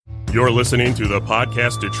You're listening to the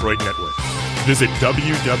Podcast Detroit Network. Visit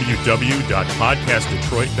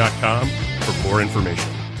www.podcastdetroit.com for more information.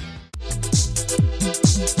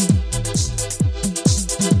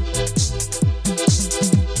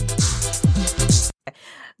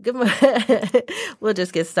 Good morning. We'll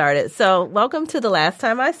just get started. So, welcome to The Last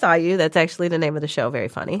Time I Saw You. That's actually the name of the show. Very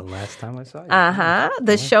funny. The Last Time I Saw You.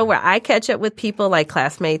 The show where I catch up with people like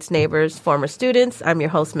classmates, neighbors, former students. I'm your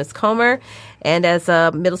host, Ms. Comer. And as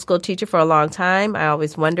a middle school teacher for a long time, I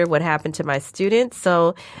always wonder what happened to my students.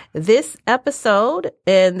 So, this episode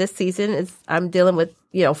and this season is I'm dealing with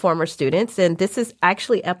former students, and this is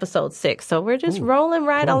actually episode 6. So we're just rolling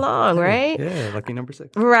right along, right? Yeah, lucky number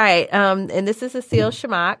 6. Right. And this is Asil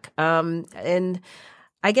Shamak. And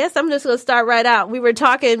I guess I'm just going to start right out. We were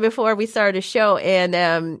talking before we started the show, and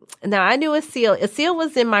now I knew Asil. Asil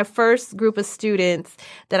was in my first group of students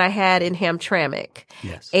that I had in Hamtramck.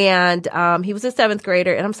 Yes. And he was a 7th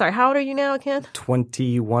grader. And I'm sorry, how old are you now, Ken?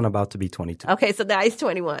 21, about to be 22. Okay, so now he's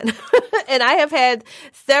 21. And I have had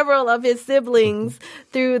several of his siblings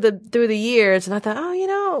through the years. And I thought,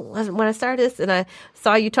 when I started this and I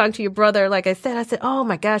saw you talking to your brother, like I said, oh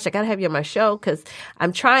my gosh, I got to have you on my show because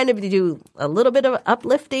I'm trying to do a little bit of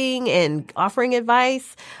uplifting and offering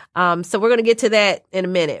advice. So we're going to get to that in a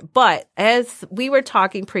minute. But as we were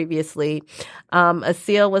talking previously,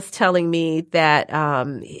 Asil was telling me that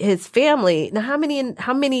his family. Now, how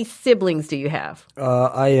many siblings do you have?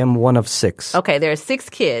 I am one of 6. Okay, there are 6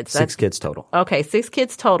 kids. 6 kids total. Okay, 6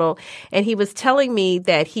 kids total. And he was telling me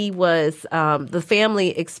that he was the family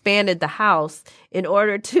expanded the house in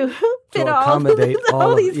order to fit accommodate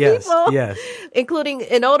all these people, yes, including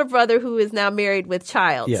an older brother who is now married with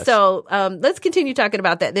child. Yes. So let's continue talking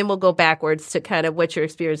about that. Then we'll go backwards to kind of what your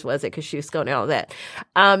experience was at Kosciuszko and all that.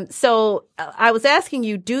 So I was asking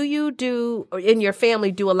you, do you in your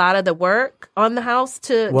family do a lot of the work on the house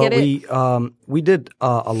to get it? We did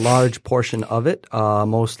a large portion of it,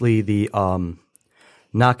 mostly the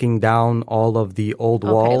knocking down all of the old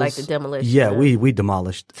walls. Like the demolition. Yeah, we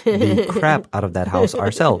demolished the crap out of that house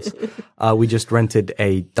ourselves. We just rented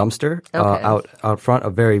a dumpster out front, a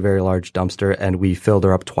very, very large dumpster, and we filled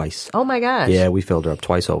her up twice. Oh my gosh. Yeah, we filled her up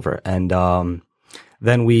twice over. And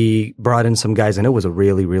then we brought in some guys, and it was a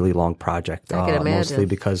really, really long project. I can imagine. Mostly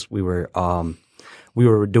because we were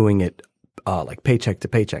doing it like paycheck to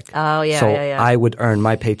paycheck. Oh, yeah, so yeah. I would earn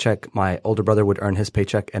my paycheck, my older brother would earn his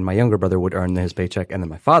paycheck, and my younger brother would earn his paycheck, and then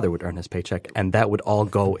my father would earn his paycheck, and that would all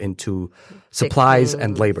go into supplies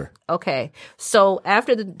and labor. Okay. So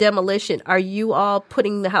after the demolition, are you all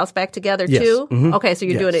putting the house back together Yes. too? Mm-hmm. Okay, so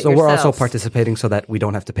you're doing it so yourself. we're also participating so that we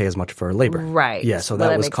don't have to pay as much for labor. Right. Yeah, so Well, that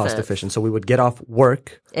that was makes cost sense. efficient. So we would get off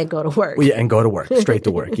work. And go to work. And go to work, straight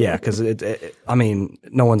to work. Yeah, because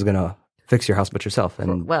no one's going to fix your house but yourself.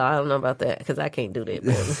 And well, I don't know about that because I can't do that.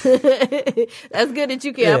 That's good that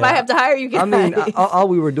you can. I might have to hire you guys. I mean, all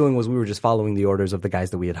we were doing was we were just following the orders of the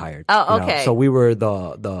guys that we had hired. Oh, okay. So we were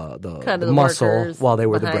the kind of the muscle workers while they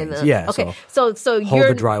were the behind brains. them. Yeah. Okay. So hold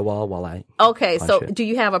you're the drywall while I. Okay. punch So it. do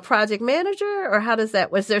you have a project manager, or how does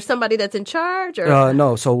that? Was there somebody that's in charge? Or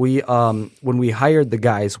No. So we when we hired the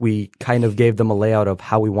guys, we kind of gave them a layout of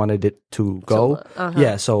how we wanted it to go.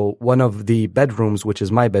 Yeah. So one of the bedrooms, which is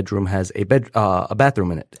my bedroom, has a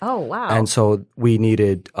bathroom in it. Oh, wow. And so we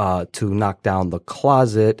needed to knock down the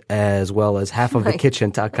closet as well as half of the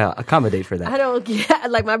kitchen to accommodate for that. I don't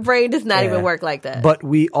get, like, my brain does not even work like that. But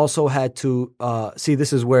we also had to see,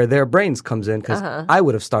 this is where their brains comes in, because I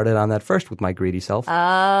would have started on that first with my greedy self.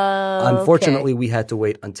 Unfortunately, we had to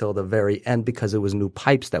wait until the very end because it was new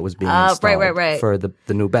pipes that was being installed right. for the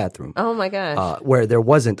new bathroom. Oh my gosh. Where there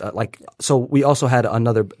wasn't so we also had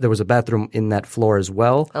there was a bathroom in that floor as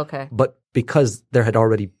well. Okay. But because there had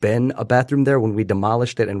already been a bathroom there when we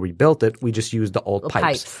demolished it and rebuilt it, we just used the old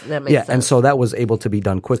pipes. That makes sense. And so that was able to be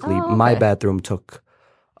done quickly. Oh, okay. My bathroom took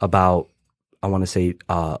about, I want to say,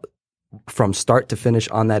 from start to finish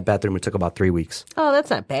on that bathroom, it took about 3 weeks. Oh, that's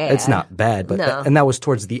not bad. It's not bad, but No. and that was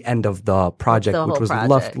towards the end of the project, The which whole was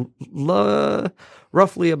project.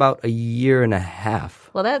 roughly about a year and a half.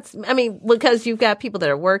 Well, because you've got people that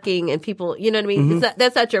are working and people, you know what I mean?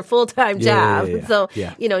 That's not your full-time job. Yeah. So,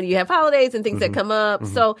 Yeah. you have holidays and things that come up.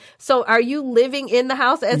 So are you living in the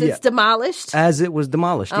house as it's demolished? As it was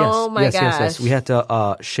demolished, yes. Oh, my yes. gosh. We had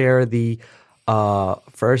to share the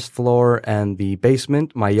first floor and the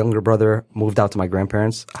basement. My younger brother moved out to my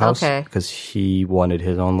grandparents' house because he wanted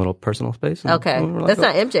his own little personal space. And Okay. we were like, That's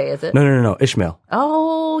not MJ, is it? No. Ishmael.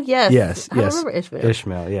 Oh, yes. Yes. I remember Ishmael.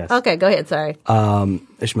 Ishmael, yes. Okay, go ahead. Sorry.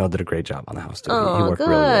 Ishmael did a great job on the house, too. Oh, he worked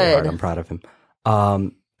really, really hard. good. I'm proud of him.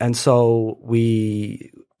 And so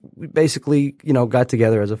we basically, got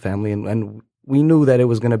together as a family and we knew that it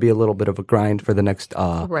was going to be a little bit of a grind for the next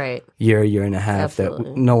year and a half.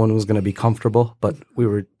 Absolutely. That no one was going to be comfortable, but we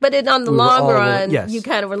were. But on the long run, yes. you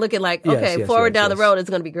kind of were looking like, okay, forward down the road is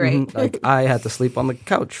going to be great. Mm-hmm. Like I had to sleep on the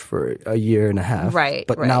couch for a year and a half, right?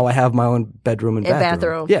 But now I have my own bedroom and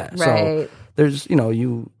bathroom. Yeah, right. So there's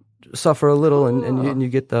you suffer a little and you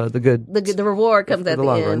get the good. The reward comes at the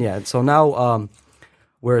long end. Run. Yeah. So now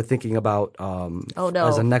we're thinking about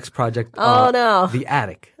as a next project. The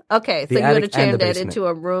attic. Okay, so you want to turn that into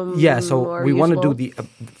a room? Yeah, so more we want to usable? do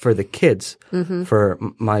for the kids, for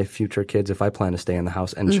my future kids, if I plan to stay in the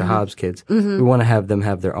house, and Shahab's kids, we want to have them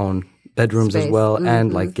have their own bedrooms as well,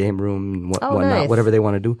 and like game room and whatnot, nice. whatever they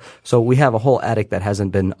want to do. So we have a whole attic that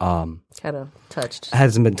hasn't been kind of touched.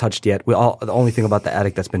 Hasn't been touched yet. The only thing about the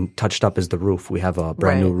attic that's been touched up is the roof. We have a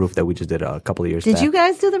brand new roof that we just did a couple of years back. Did you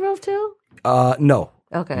guys do the roof too? No.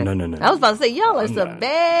 Okay. No. I was about to say, y'all are some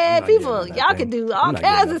bad people. Y'all can do all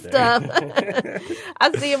kinds of stuff.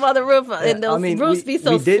 I see them on the roof, and those roofs be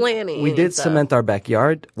so slanty. We did cement our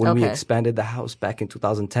backyard. When we expanded the house back in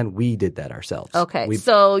 2010, we did that ourselves. Okay.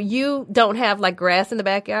 So you don't have like grass in the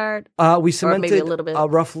backyard? We cemented maybe a little bit?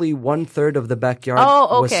 Roughly 1/3 of the backyard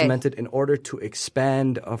was cemented in order to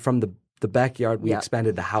expand from the backyard. We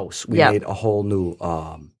expanded the house. We made a whole new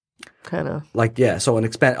kind of so an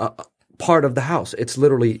part of the house. It's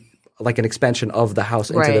literally like an expansion of the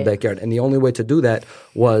house into the backyard. And the only way to do that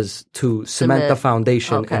was to cement the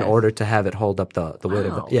foundation in order to have it hold up the weight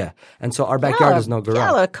of it. Yeah. And so our backyard is no garage.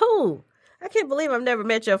 Y'all are cool. I can't believe I've never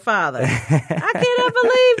met your father. I cannot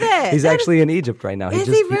believe that. He's actually in Egypt right now. Is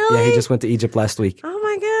he really? He just went to Egypt last week. Oh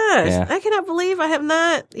my gosh. Yeah. I cannot believe I have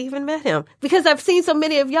not even met him. Because I've seen so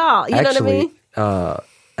many of y'all. You know what I mean?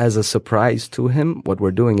 As a surprise to him, what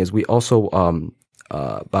we're doing is we also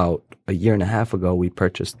about a year and a half ago, we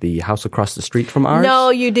purchased the house across the street from ours. No,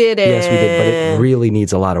 you didn't. Yes, we did, but it really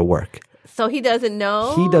needs a lot of work. So he doesn't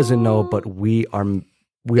know? He doesn't know, but we are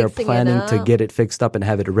planning to get it fixed up and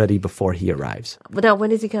have it ready before he arrives. But now,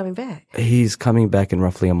 when is he coming back? He's coming back in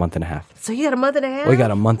roughly a month and a half. So you got a month and a half? We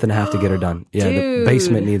got a month and a half to get her done. Yeah, Dude. The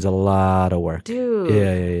basement needs a lot of work. Dude.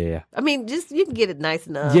 Yeah. I mean, you can get it nice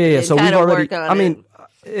enough. Yeah. So we've already. Work on it.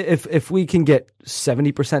 If we can get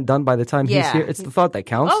 70% done by the time he's here, it's the thought that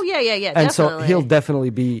counts. Oh, yeah, and definitely. so he'll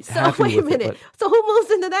definitely be happy with it. So wait a minute. So who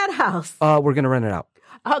moves into that house? We're going to rent it out.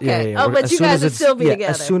 Okay. Yeah. But you guys will still be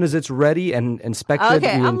together. As soon as it's ready and inspected, we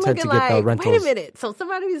intend to get the rentals. Wait a minute. So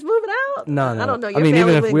somebody's moving out? No. I don't know. Even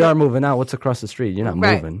if we are moving out, what's across the street? You're not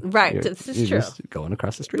moving. Right. This is true. Just going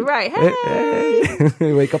across the street. Right.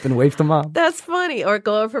 Hey. Wake up and wave to mom. That's funny. Or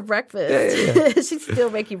go over for breakfast. Yeah. She'd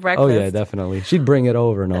still make you breakfast. Oh, yeah, definitely. She'd bring it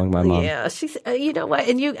over knowing my mom. Yeah. She's, you know what?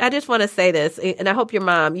 And I just want to say this, and I hope you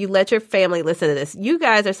let your family listen to this. You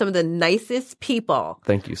guys are some of the nicest people.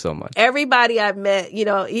 Thank you so much. Everybody I've met,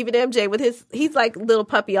 even MJ with he's like little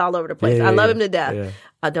puppy all over the place. I love him to death. Yeah.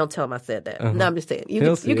 Don't tell him I said that. No, I'm just saying.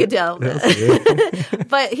 You can tell him that.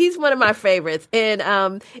 But he's one of my favorites.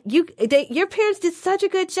 And your parents did such a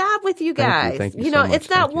good job with you guys. Thank you so much.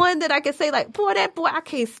 It's not one that I can say like, that boy, I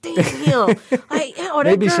can't stand him.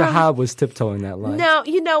 Maybe Shahab was tiptoeing that line. No,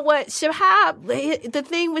 you know what? Shahab, the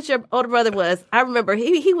thing with your older brother was, I remember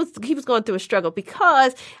he was going through a struggle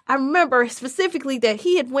because I remember specifically that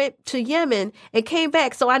he had went to Yemen and came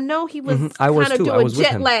back. So I know he was kind of doing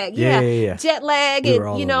jet lag. Yeah. Jet lag.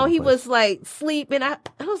 And he was like sleep, and I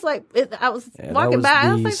was like, I was walking by,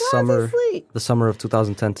 I was like, why is he sleep? The summer of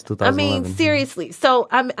 2010 to 2011. I mean, seriously. So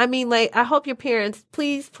I hope your parents,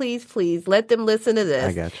 please let them listen to this.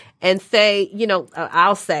 I got you. And say,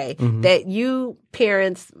 I'll say that you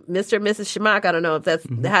parents, Mr. and Mrs. Shamak, I don't know if that's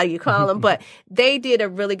how you call them, but they did a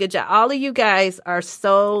really good job. All of you guys are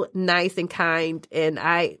so nice and kind. And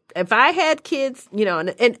if I had kids,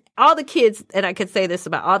 and all the kids, and I could say this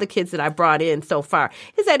about all the kids that I brought in so far,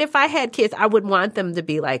 is that if I had kids, I would want them to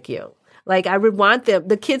be like you. Like, I would want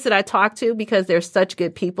the kids that I talk to, because they're such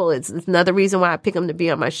good people. It's another reason why I pick them to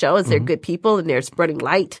be on my show, is they're good people, and they're spreading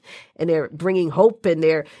light, and they're bringing hope, and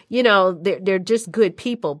they're just good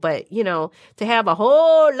people. But, to have a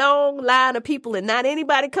whole long line of people and not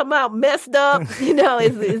anybody come out messed up,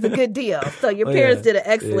 is a good deal. So your parents did an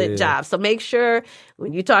excellent job. So make sure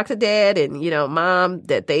when you talk to dad and, mom,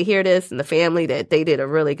 that they hear this, and the family, that they did a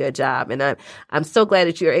really good job. And I'm so glad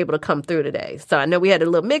that you were able to come through today. So I know we had a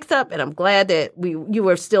little mix up, and I'm glad that you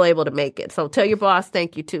were still able to make it. So tell your boss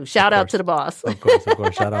thank you too. Shout out to the boss. Of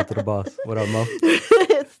course. Shout out to the boss. What up, Mo?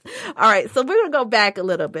 All right. So we're going to go back a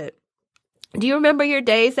little bit. Do you remember your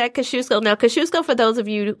days at Kosciuszko? Now, Kosciuszko, for those of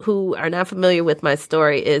you who are not familiar with my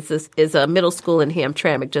story, is a middle school in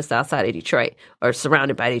Hamtramck, just outside of Detroit, or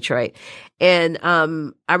surrounded by Detroit. And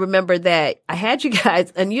I remember that I had you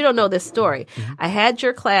guys, and you don't know this story. I had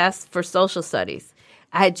your class for social studies.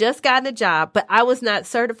 I had just gotten a job, but I was not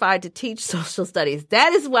certified to teach social studies.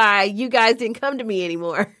 That is why you guys didn't come to me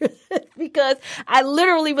anymore, because I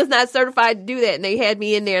literally was not certified to do that. And they had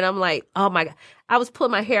me in there, and I'm like, oh my God. I was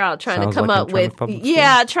pulling my hair out trying to come up with,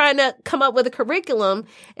 trying to come up with a curriculum.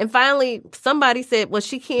 And finally, somebody said, well,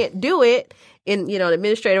 she can't do it in, the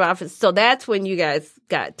administrative office. So that's when you guys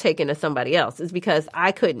got taken to somebody else, is because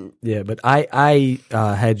I couldn't. Yeah, but I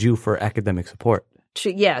had you for academic support.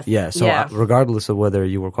 Yes. Yeah. So regardless of whether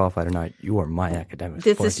you were qualified or not, you were my academic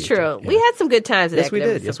support. This is true. Yeah. We had some good times at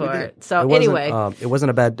academic support. Yes, we did. So anyway, it wasn't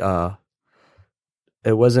a bad.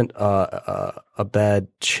 It wasn't a bad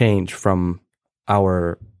change from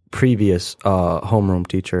our previous homeroom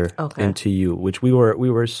teacher into you, which we were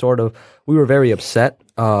very upset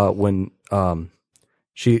when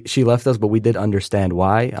she left us, but we did understand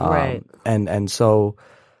why. Right. And so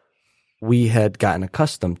we had gotten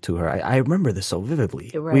accustomed to her. I remember this so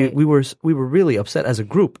vividly. Right. We were really upset as a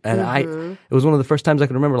group, and it was one of the first times I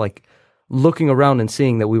could remember like looking around and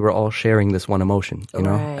seeing that we were all sharing this one emotion, you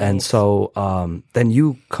know? Right. And so then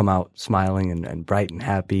you come out smiling and bright and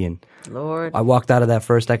happy, and Lord, I walked out of that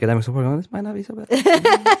first academic support going, this might not be so bad.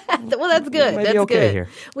 Well, that's good. That's okay good. Here.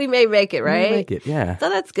 We may make it, right? We may make it, yeah. So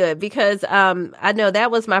that's good, because I know that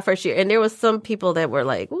was my first year, and there was some people that were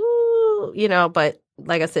like, "Ooh," but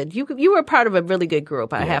like I said, you were part of a really good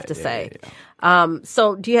group, I have to say. Yeah.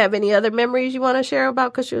 So do you have any other memories you want to share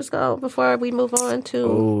about Kosciuszko before we move on to?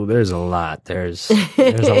 Oh, there's a lot. There's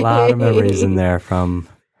a lot of memories in there from.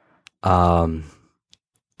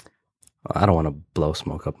 I don't want to blow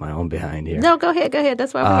smoke up my own behind here. No, go ahead.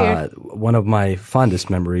 That's why we're here. One of my fondest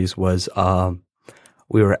memories was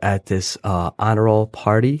we were at this honor roll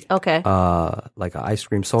party. Okay. Like an ice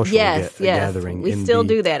cream social gathering. We still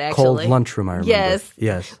do that, actually. Cold lunchroom, I remember.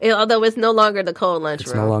 Yes. Although it's no longer the cold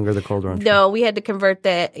lunchroom. It's no longer the cold lunchroom. No, we had to convert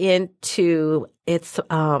that into is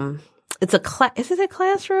it a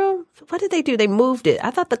classroom? What did they do? They moved it.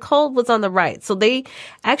 I thought the cold was on the right. So they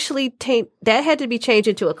actually that had to be changed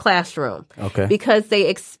into a classroom. Okay. Because they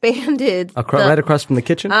expanded right across from the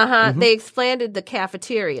kitchen? Mm-hmm. They expanded the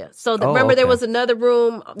cafeteria. So remember there was another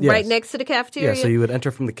room right next to the cafeteria? Yeah, so you would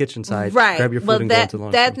enter from the kitchen side, right. grab your food and go into the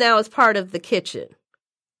lunchroom. That now is part of the kitchen.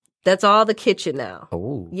 That's all the kitchen now.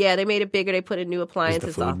 Oh. Yeah, they made it bigger. They put in new appliances.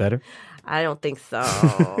 Is the food better? I don't think so.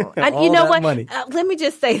 You know what? Let me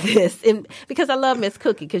just say this, because I love Miss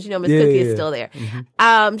Cookie, because Miss Cookie is still there.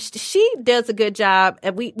 Mm-hmm. She does a good job,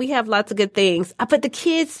 and we have lots of good things. But the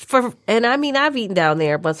kids, I've eaten down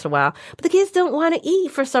there once in a while, but the kids don't want to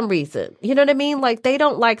eat for some reason. You know what I mean? Like, they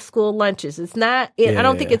don't like school lunches. It's not. I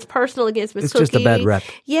don't think it's personal against Miss Cookie. It's just a bad rep.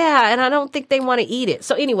 Yeah, and I don't think they want to eat it.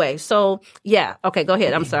 So anyway, yeah. Okay, go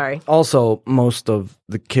ahead. I'm sorry. Also, most of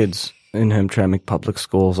the kids in Hamtramck public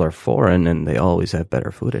schools are foreign, and they always have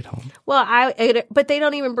better food at home. Well, but they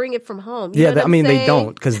don't even bring it from home. You know they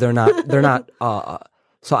don't, because they're not.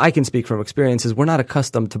 So I can speak from experiences. We're not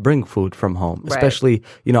accustomed to bring food from home, especially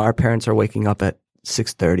our parents are waking up at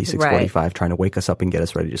 6:30, 6:45, trying to wake us up and get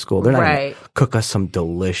us ready to school. They're not going to cook us some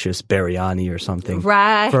delicious biryani or something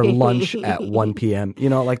for lunch at 1 p.m. You're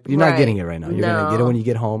not getting it right now. You're going to get it when you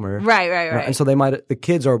get home. Right. And so the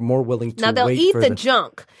kids are more willing to. Now they'll eat the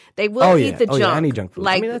junk. They will eat the junk. Yeah, any junk food.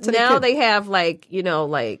 Like, now they have like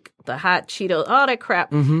the hot Cheetos, all that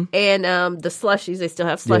crap, and the slushies. They still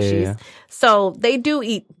have slushies. Yeah. So they do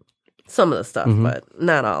eat some of the stuff, but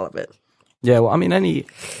not all of it. Yeah, well, any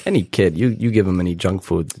kid, you give them any junk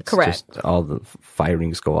food, it's correct. Just all the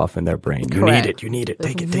firings go off in their brain. Correct. You need it,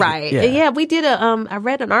 take it. Right. Yeah, we did I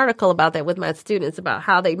read an article about that with my students about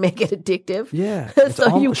how they make it addictive. Yeah.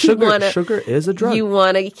 So sugar is a drug. You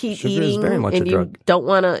want to keep sugar eating, is very much and a drug. You don't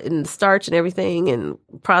want to, and starch and everything, and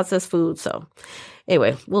processed food. So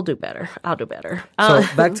anyway, we'll do better. I'll do better. So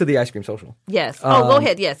back to the ice cream social. Yes. Go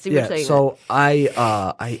ahead. Yes. You were saying so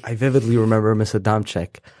that. I vividly remember Miss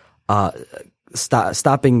Adamczyk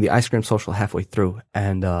stopping the ice cream social halfway through,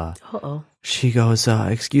 and she goes,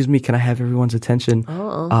 "Excuse me, can I have everyone's attention?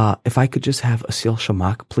 If I could just have Asil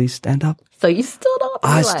Shamak please stand up." So you stood up?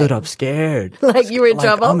 I stood up scared. Like you were in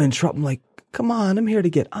trouble? I'm in trouble. I'm like, come on, I'm here to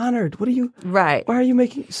get honored. What are you? Right. Why are you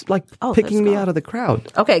picking me out of the crowd?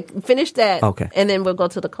 Okay, finish that. Okay. And then we'll go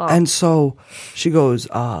to the call. And so she goes,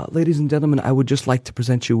 ladies and gentlemen, I would just like to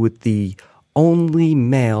present you with the only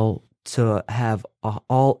male to have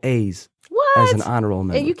all A's as an honor roll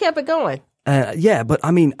member. And you kept it going. Yeah, but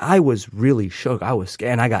I mean, I was really shook. I was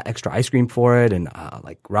scared, and I got extra ice cream for it, and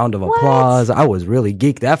like round of applause. I was really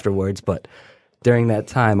geeked afterwards. But during that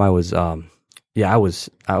time, I was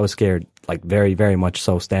scared, like very, very much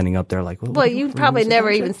so. Standing up there, like, well, you probably never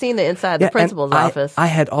even seen the inside of the principal's office. I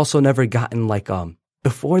had also never gotten like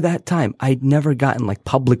before that time, I'd never gotten like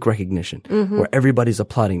public recognition where everybody's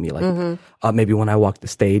applauding me. Like maybe when I walked the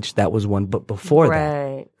stage, that was one. But before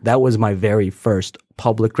that was my very first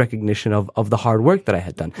public recognition of the hard work that I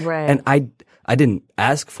had done. Right. And I didn't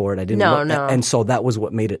ask for it. I didn't. No. And so that was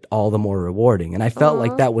what made it all the more rewarding. And I felt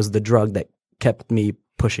like that was the drug that kept me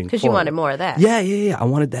pushing forward. Because you wanted more of that. Yeah. I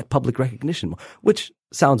wanted that public recognition more, which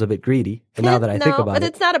sounds a bit greedy. And now that I think about it. But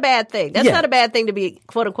it's not a bad thing. That's not a bad thing to be,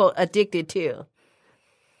 quote unquote, addicted to.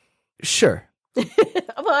 Sure. Well,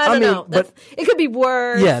 I don't know. But it could be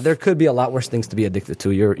worse. Yeah, there could be a lot worse things to be addicted to.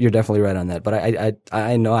 You're definitely right on that. But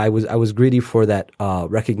I know I was greedy for that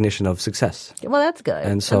recognition of success. Well, that's good.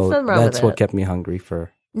 And so that's what kept me hungry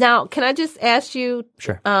for. Now, can I just ask you?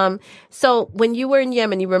 Sure. So when you were in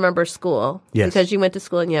Yemen, you remember school? Yes. Because you went to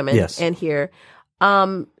school in Yemen. Yes. And here,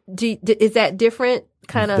 is that different?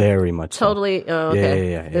 Kind of very much totally. So. Oh,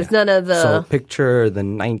 okay. Yeah. There's none of the. So picture the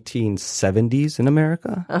 1970s in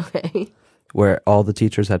America. Okay. Where all the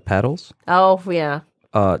teachers had paddles. Oh yeah.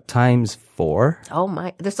 Times 4. Oh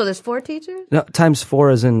my! So there's 4 teachers. No, times 4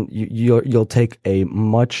 as in you'll take a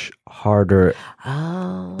much harder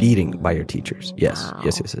beating by your teachers. Yes, wow.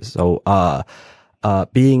 Yes. So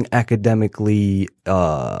being academically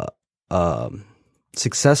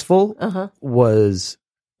successful was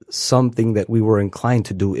something that we were inclined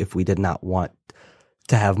to do if we did not want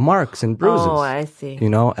to have marks and bruises. Oh, I see. You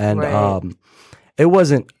know, and right. It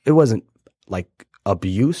wasn't like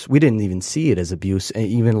abuse. We didn't even see it as abuse. And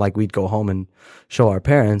even like we'd go home and show our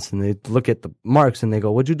parents, and they'd look at the marks and they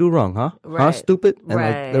go, "What'd you do wrong, huh? Right. Huh, stupid?" And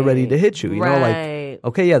right. like they're ready to hit you. You know, like,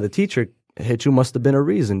 okay, yeah, the teacher hit you, must have been a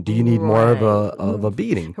reason. Do you need more of a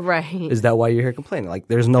beating? Right. Is that why you're here complaining? Like,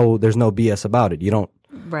 there's no BS about it. You don't.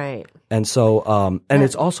 Right. And so,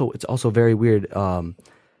 it's also very weird.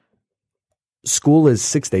 School is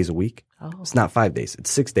 6 days a week. Oh. It's not 5 days.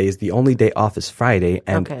 It's 6 days. The only day off is Friday,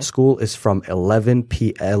 and school is from 11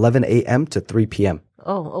 a.m. to 3 p.m.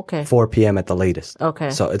 Oh, okay. 4 p.m. at the latest.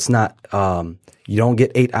 Okay. So it's not. You don't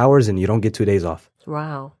get 8 hours, and you don't get 2 days off.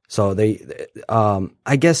 Wow. So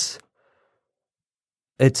I guess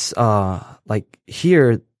it's like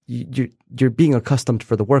here you're being accustomed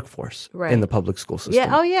for the workforce in the public school system.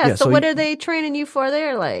 Yeah. Oh, yeah. So what are they training you for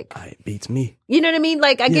there? Like, it beats me. You know what I mean?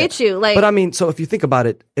 Like, I get you. Like, but I mean, so if you think about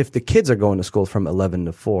it, if the kids are going to school from 11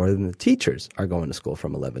 to 4, then the teachers are going to school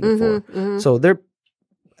from 11 to 4. Mm-hmm. So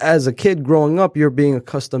as a kid growing up, you're being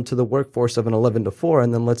accustomed to the workforce of an 11 to 4,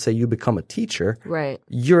 and then let's say you become a teacher. Right.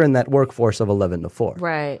 You're in that workforce of 11 to 4.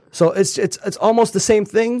 Right. So it's almost the same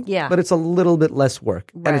thing. Yeah. But it's a little bit less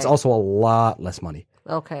work, and it's also a lot less money.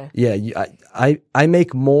 Okay. Yeah, I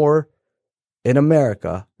make more in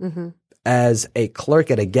America as a clerk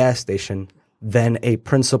at a gas station than a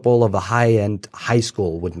principal of a high-end high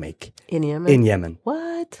school would make. In Yemen? In Yemen.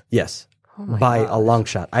 What? Yes. Oh my by gosh. a long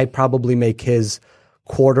shot. I probably make his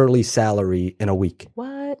quarterly salary in a week.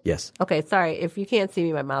 What? Yes. Okay, sorry. If you can't see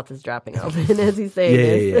me, my mouth is dropping open as he's saying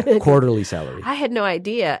this. Yeah. Quarterly salary. I had no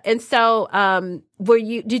idea. And so,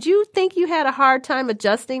 did you think you had a hard time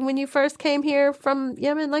adjusting when you first came here from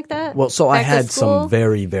Yemen like that? Well, so I had school? some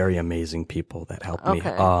very, very amazing people that helped me.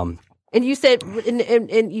 And you said,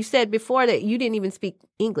 and you said before that you didn't even speak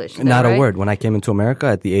English. Not a word. When I came into America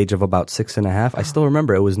at the age of about 6.5, I still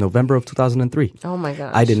remember it was November of 2003. Oh my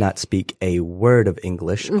gosh. I did not speak a word of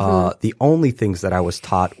English. The only things that I was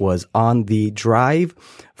taught was on the drive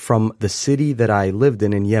from the city that I lived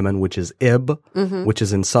in Yemen, which is Ib, which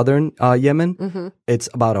is in southern Yemen. It's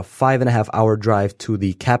about a 5.5 hour drive to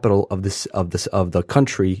the capital of the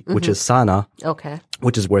country, which is Sana'a. Okay.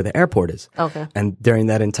 Which is where the airport is. Okay. And during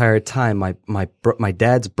that entire time, my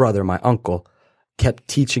dad's brother, my uncle, kept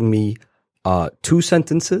teaching me 2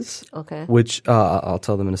 sentences. Okay. Which I'll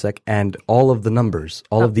tell them in a sec, and all of the numbers,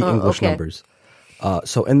 all of the English numbers.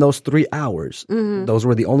 So in those 3 hours, those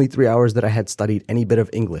were the only 3 hours that I had studied any bit of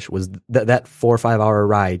English. Was that 4 or 5 hour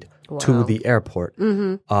ride to the airport?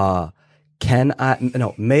 May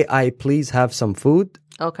I please have some food?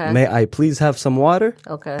 Okay. May I please have some water?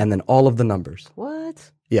 Okay. And then all of the numbers.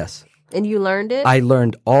 What? Yes. And you learned it? I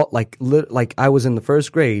learned all, like I was in the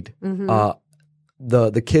first grade.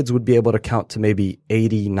 The kids would be able to count to maybe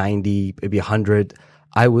 80, 90, maybe 100.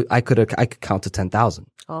 I could count to 10,000.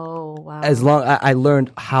 Oh, wow. As long I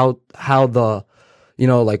learned how the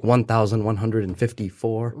like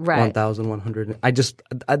 1,154, Right. 1,100.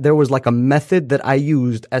 There was like a method that I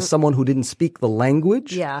used as someone who didn't speak the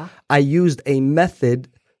language. Yeah. I used a method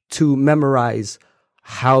to memorize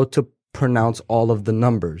how to pronounce all of the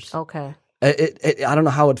numbers. Okay. I don't know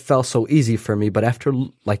how it felt so easy for me, but after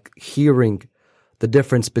like hearing the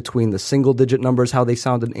difference between the single digit numbers, how they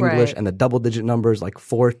sound in English, Right. and the double digit numbers like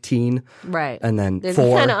 14, Right. and then You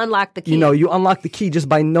 4. kind of unlock the key. You unlock the key just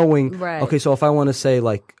by knowing, Right. okay, so if I want to say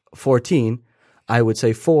like 14, I would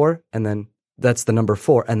say 4, and then that's the number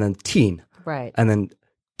 4, and then teen, Right. and then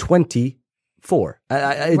 24.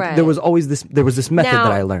 Right. There was this method Now,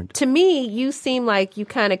 that I learned. To me, you seem like you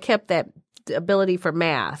kind of kept that ability for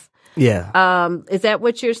math. Yeah. Is that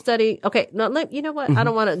what you're studying? Okay, no, you know what? I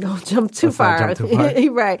don't want to jump too Let's not far. jump too far.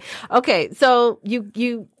 Right. Okay, so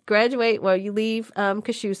you graduate. Well, you leave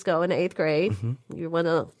Kosciuszko in the 8th grade. You're one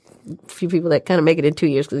of the few people that kind of make it in 2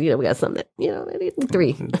 years because we got some that maybe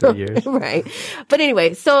 3. 3 years. Right. But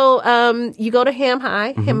anyway, so you go to Ham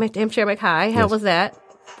High, Hamtramck High. How was that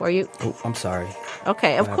for you? Oh, I'm sorry.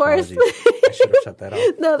 Okay, of My course. apologies. I should have shut that off.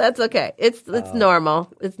 No, that's okay. It's normal.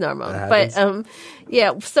 It's normal. That But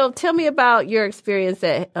yeah. So tell me about your experience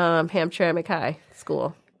at Hamtramck High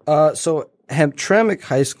School. So Hamtramck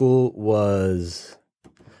High School was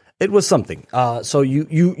something. So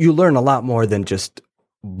you learn a lot more than just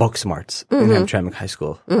book smarts in Hamtramck High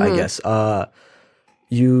School, I guess.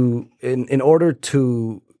 You in order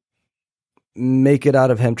to make it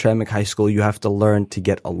out of Hamtramck High School, you have to learn to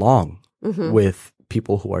get along with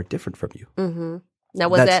people who are different from you. Now,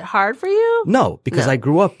 was that hard for you? No, because I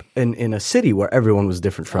grew up in a city where everyone was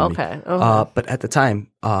different from me. Okay. But at the time,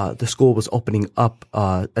 the school was opening up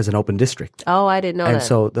as an open district. Oh, I didn't know And that.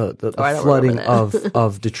 so the I don't flooding remember that.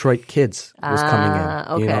 of Detroit kids was coming in.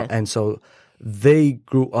 okay. And so they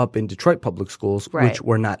grew up in Detroit public schools, Right. which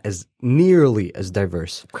were not as nearly as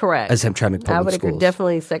diverse Correct. as Hamtramck I public would agree. schools.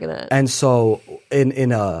 Definitely second that. And so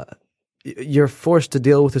you're forced to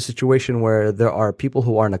deal with a situation where there are people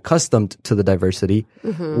who aren't accustomed to the diversity,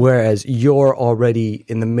 whereas you're already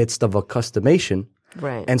in the midst of accustomation.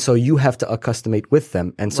 Right. And so you have to accustomate with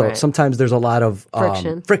them. And so Right. sometimes there's a lot of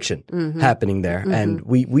Friction. happening there. And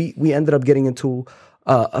we ended up getting into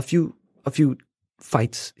a few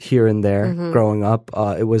fights here and there growing up.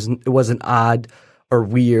 It wasn't odd or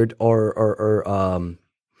weird or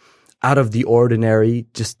out of the ordinary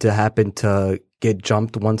just to happen to get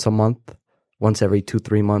jumped once every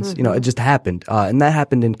 2-3 months. It just happened. And that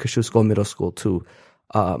happened in Kosciuszko Middle School too.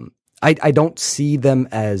 I don't see them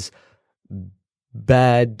as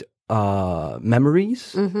bad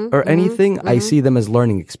memories or anything. I see them as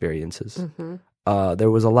learning experiences.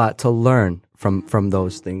 There was a lot to learn from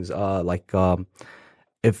those things.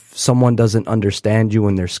 If someone doesn't understand you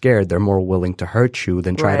when they're scared, they're more willing to hurt you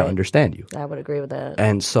than try to Right. understand you. I would agree with that.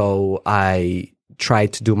 And so I try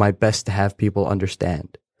to do my best to have people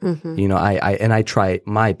understand. I try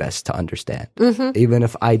my best to understand, even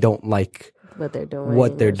if I don't like What they're doing.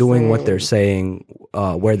 what they're saying,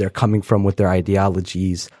 where they're coming from with their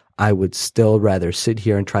ideologies. I would still rather sit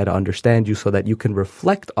here and try to understand you so that you can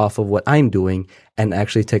reflect off of what I'm doing and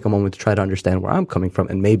actually take a moment to try to understand where I'm coming from.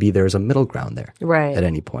 And maybe there's a middle ground there Right. at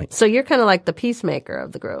any point. So you're kind of like the peacemaker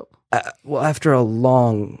of the group. Well, after a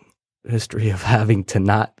long history of having to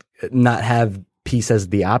not have peace as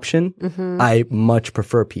the option, I much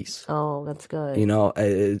prefer peace. Oh, that's good.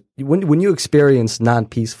 When you experience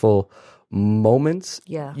non-peaceful moments,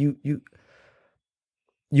 Yeah. you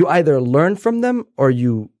either learn from them or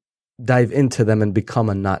you dive into them and become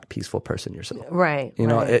a not peaceful person yourself. Right. Right.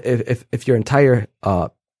 right. If your entire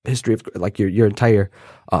history of like your entire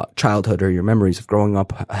childhood or your memories of growing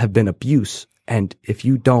up have been abuse, and if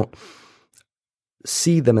you don't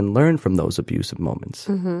see them and learn from those abusive moments,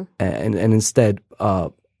 and instead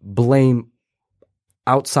blame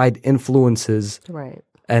outside influences, Right.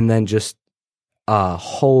 and then just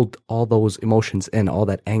hold all those emotions in, all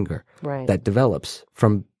that anger Right. that develops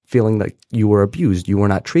from feeling like you were abused, you were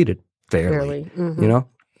not treated fairly.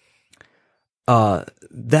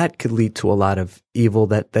 That could lead to a lot of evil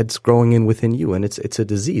that's growing in within you, and it's a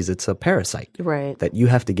disease, it's a parasite Right. that you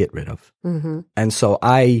have to get rid of. And so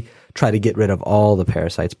I try to get rid of all the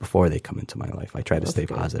parasites before they come into my life. I try to stay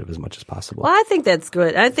positive as much as possible. Well, I think that's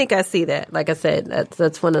good. I think I see that. Like I said,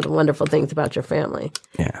 that's one of the wonderful things about your family.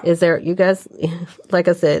 Yeah. Is there, you guys, like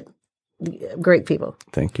I said, great people.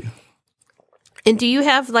 Thank you. And do you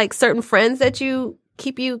have like certain friends that you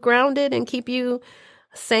keep you grounded and keep you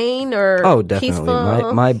sane or Oh, definitely.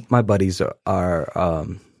 peaceful? My buddies are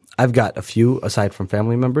I've got a few aside from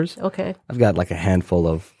family members. Okay. I've got like a handful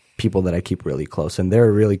of people that I keep really close, and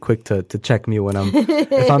they're really quick to check me when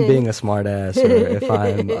if I'm being a smart ass or if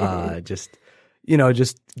I'm just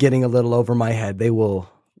getting a little over my head. They will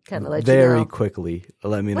kind of let very you know. quickly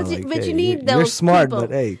let me know. But hey, you need those You're smart, people.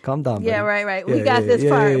 but hey, calm down. Yeah, buddy. right. We got this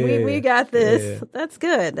part. We got this. Yeah. That's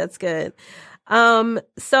good. That's good.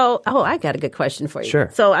 I got a good question for you. Sure.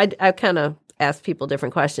 So I kind of ask people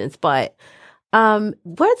different questions, but and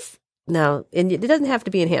it doesn't have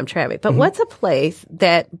to be in Hamtramck, but what's a place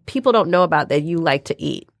that people don't know about that you like to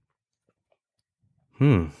eat?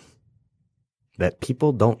 That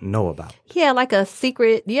people don't know about. Yeah, like a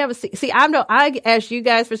secret. Do you have I ask you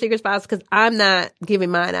guys for secret spots because I'm not giving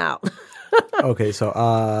mine out. Okay,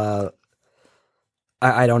 so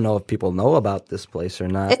I don't know if people know about this place or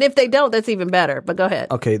not. And if they don't, that's even better. But go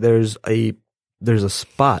ahead. Okay, there's a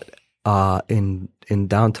spot in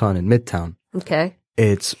downtown in Midtown. Okay.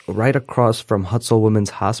 It's right across from Hutzel Women's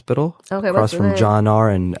Hospital. Okay, across from John R.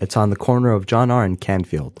 and it's on the corner of John R. and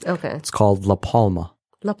Canfield. Okay. It's called La Palma.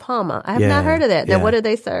 La Palma. I have not heard of that. Now, what do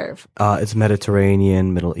they serve? It's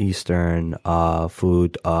Mediterranean, Middle Eastern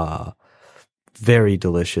food. Very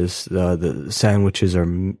delicious. The sandwiches are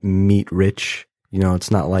meat rich.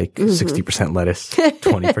 It's not like 60% lettuce,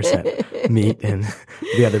 20% meat, and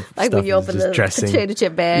the other like stuff when you is open just the dressing. potato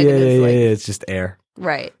chip bag. Yeah, and it's like, it's just air.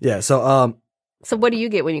 right. Yeah, so So what do you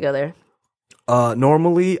get when you go there?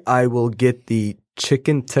 normally I will get the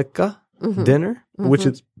chicken tikka dinner, which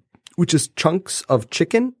is chunks of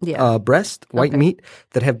chicken, breast, white meat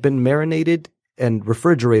that have been marinated and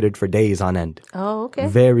refrigerated for days on end. Oh, okay.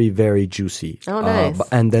 Very, very juicy. Oh, nice.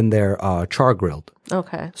 And then they're char grilled.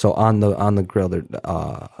 Okay. So on the grill, they're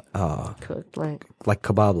Cooked like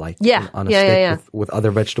kebab, like Yeah. on a Yeah, stick yeah. with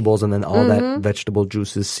other vegetables, and then all that vegetable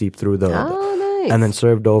juices seep through the Oh, nice. and then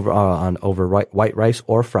served over white rice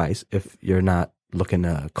or fries if you're not looking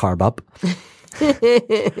to carb up.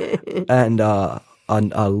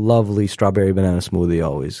 And a lovely strawberry banana smoothie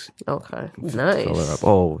always. Okay. Fill it Nice. up.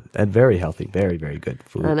 Oh, and very healthy. Very, very good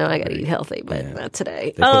food. I know I got to eat healthy, but not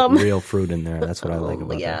today. They put real fruit in there. That's what I like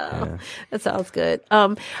about Yeah, that. that sounds good.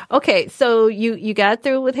 Okay, so you got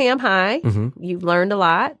through with Ham High. You learned a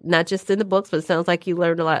lot, not just in the books, but it sounds like you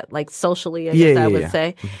learned a lot, like socially, I guess I would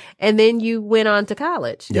say. And then you went on to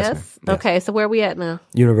college. Yes, ma'am. Okay, so where are we at now?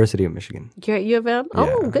 University of Michigan. You're at U of M?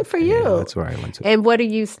 Oh, good for you. Yeah, that's where I went to. And what are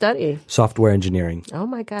you studying? Software engineering. Oh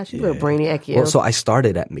my gosh, you're a brainiac, you. Well, so I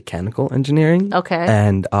started at mechanical engineering. Okay.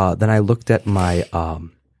 And then I looked at my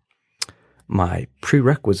my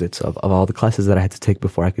prerequisites of all the classes that I had to take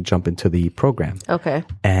before I could jump into the program. Okay.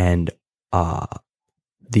 And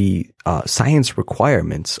the science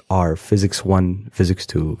requirements are Physics 1, Physics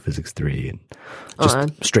 2, Physics 3, and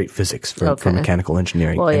just straight physics for mechanical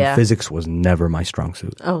engineering. Well, and physics was never my strong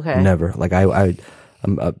suit. Okay. Never. Like I'm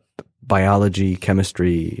biology,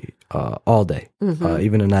 chemistry, all day,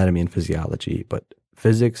 even anatomy and physiology. But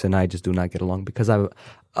physics and I just do not get along because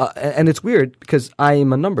and it's weird because I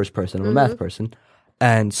am a numbers person, I'm a math person.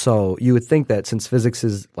 And so you would think that since physics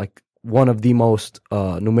is like one of the most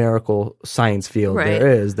numerical science field there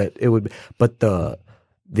is, that it would, but the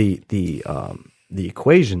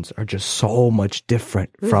equations are just so much different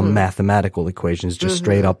from mathematical equations, just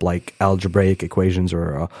straight up like algebraic equations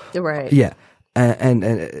or yeah.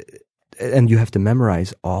 And you have to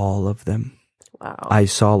memorize all of them. Wow. I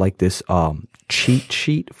saw like this cheat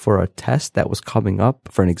sheet for a test that was coming up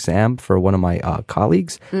for an exam for one of my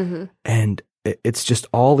colleagues. And it's just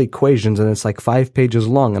all equations and it's like 5 pages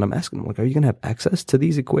long. And I'm asking them, like, are you going to have access to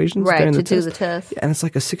these equations during the test? Do the test. Yeah, and it's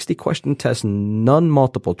like a 60-question test, none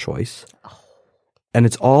multiple choice. And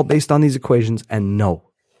it's all based on these equations. And no,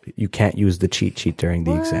 you can't use the cheat sheet during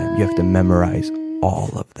the exam. You have to memorize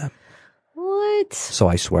all of them. What? So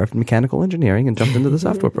I swerved mechanical engineering and jumped into the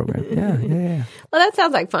software program. Yeah. Well, that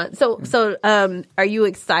sounds like fun. So, are you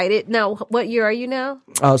excited now? What year are you now?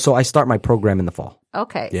 So I start my program in the fall.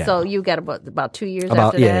 Okay, Yeah. so you got about 2 years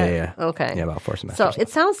after that? Yeah. Okay. Yeah, about 4 semesters. So it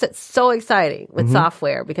sounds so exciting with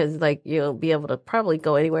software because like you'll be able to probably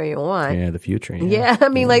go anywhere you want. Yeah, the future. Yeah, I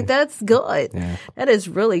mean, like that's good. Yeah. That is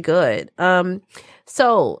really good.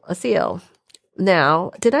 So Asil,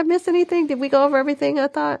 now, did I miss anything? Did we go over everything I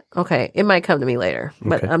thought? Okay, it might come to me later,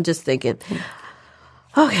 but Okay. I'm just thinking.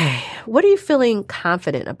 Okay, what are you feeling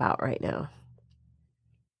confident about right now?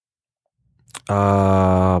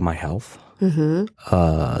 My health. The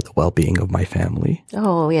well-being of my family.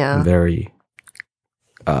 Oh yeah. I'm very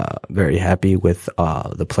happy with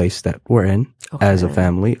the place that we're in as a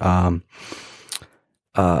family. I'm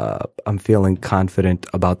feeling confident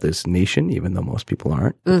about this nation, even though most people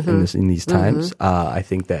aren't in these times. I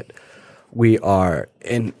think that we are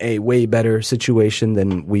in a way better situation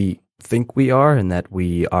than we think we are, and that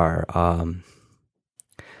we are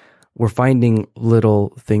we're finding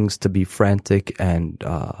little things to be frantic and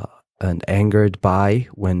angered by,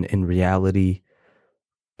 when in reality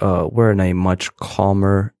we're in a much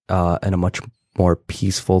calmer and a much more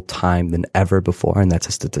peaceful time than ever before, and that's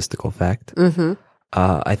a statistical fact. Mm-hmm.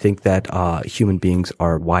 I think that human beings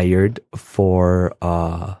are wired for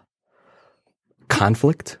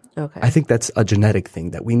conflict. Okay. I think that's a genetic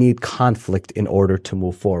thing, that we need conflict in order to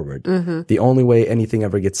move forward. Mm-hmm. The only way anything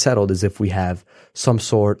ever gets settled is if we have some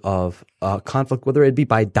sort of conflict, whether it be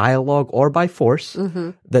by dialogue or by force.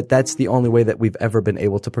 Mm-hmm. That's the only way that we've ever been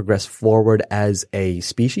able to progress forward as a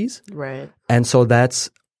species. Right. And so that's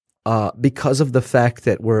because of the fact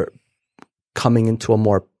that we're coming into a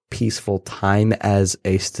more peaceful time as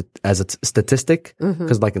a statistic,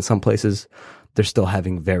 because like in some places they're still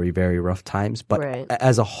having very, very rough times, but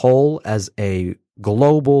as a whole, on a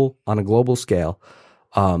global scale,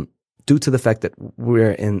 due to the fact that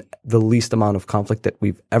we're in the least amount of conflict that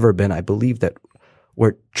we've ever been, I believe that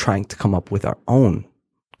we're trying to come up with our own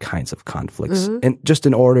kinds of conflicts, and just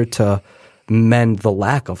in order to mend the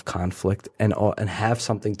lack of conflict and have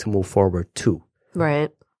something to move forward to. Right.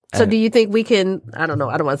 So do you think we can, I don't know,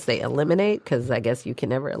 I don't want to say eliminate, because I guess you can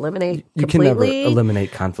never eliminate completely. You can never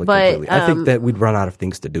eliminate conflict completely. I think that we'd run out of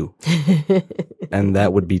things to do. And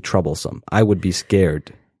that would be troublesome. I would be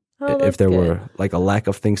scared if there were like a lack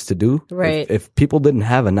of things to do. Right. If people didn't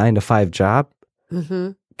have a 9-to-5 job,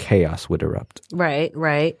 chaos would erupt. Right,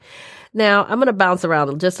 right. Now, I'm going to bounce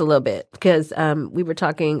around just a little bit, because we were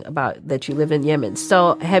talking about that you live in Yemen.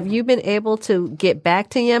 So have you been able to get back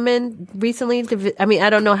to Yemen recently? I mean, I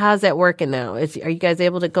don't know. How's that working now? Are you guys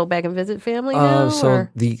able to go back and visit family now?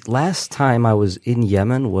 The last time I was in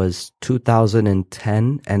Yemen was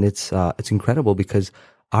 2010, and it's incredible because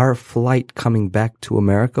our flight coming back to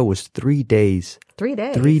America was 3 days. 3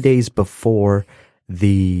 days? 3 days before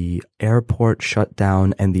the airport shut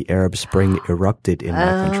down and the Arab Spring erupted in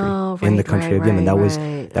my country, in the country of Yemen.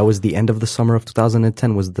 That was the end of the summer of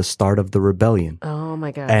 2010, was the start of the rebellion. Oh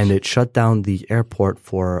my gosh. And it shut down the airport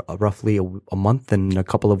for roughly a month and a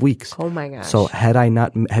couple of weeks. Oh my gosh. So had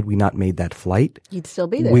we not made that flight, you'd still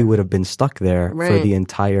be there. We would have been stuck there for the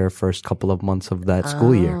entire first couple of months of that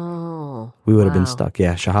school year. We would have been stuck.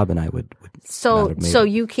 Yeah, Shahab and I would So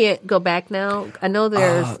you can't go back now? I know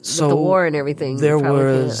there's the war and everything. There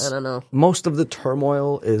was, I don't know. Most of the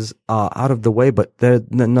turmoil is out of the way, but they're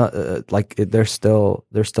not they're still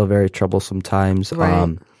very troublesome times.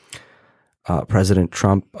 Right. President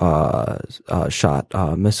Trump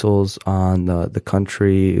shot missiles on the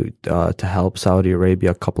country to help Saudi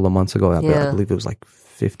Arabia a couple of months ago. I believe it was like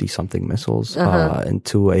 50-something missiles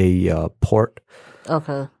into a port.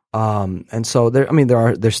 Okay. And so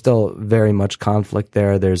there's still very much conflict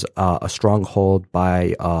there. There's a stronghold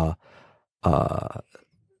by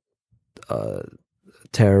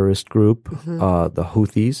terrorist group, the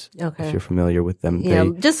Houthis. Okay. If you're familiar with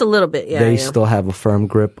them, just a little bit. Yeah, they still have a firm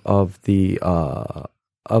grip of the of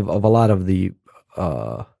a lot of the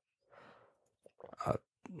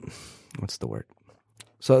what's the word?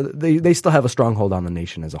 So they still have a stronghold on the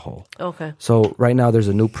nation as a whole. Okay. So right now there's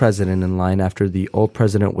a new president in line after the old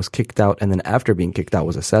president was kicked out, and then after being kicked out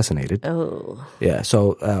was assassinated. Oh. Yeah.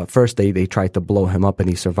 So first they tried to blow him up, and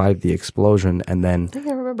he survived the explosion, and then I think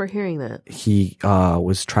I remember hearing that. He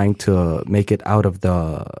was trying to make it out of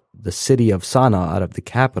the city of Sana'a, out of the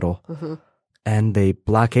capital, and they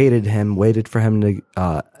blockaded him, waited for him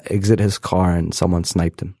to exit his car, and someone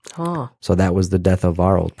sniped him. Oh. So that was the death of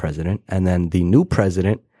our old president. And then the new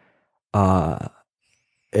president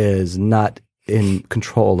is not in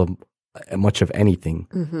control of much of anything.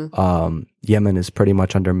 Yemen is pretty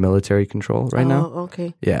much under military control right now.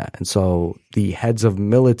 Okay. Yeah. And so the heads of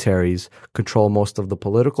militaries control most of the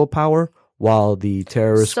political power, while the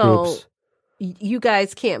terrorist groups... You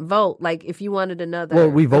guys can't vote. Like, if you wanted another, well,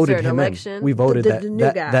 we voted him election, in. We voted the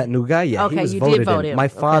new guy. That new guy. Yeah, okay, he was you voted did vote in. him. My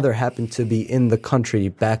father happened to be in the country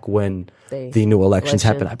back when the new elections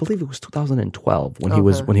happened. I believe it was 2012 when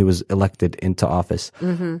he was elected into office.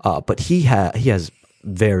 But he has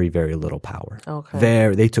very, very little power.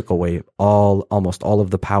 Okay. They took away almost all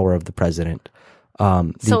of the power of the president.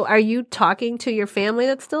 So, are you talking to your family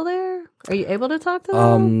that's still there? Are you able to talk to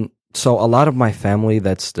them? So a lot of my family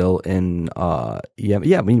that's still in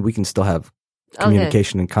Yemen, I mean, we can still have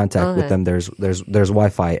communication and contact with them. There's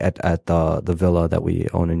Wi-Fi at the villa that we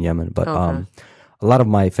own in Yemen, but a lot of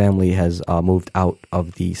my family has moved out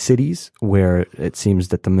of the cities where it seems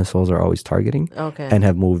that the missiles are always targeting, and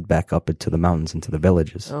have moved back up into the mountains, into the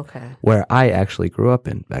villages, where I actually grew up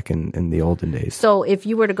back in the olden days. So if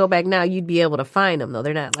you were to go back now, you'd be able to find them, though.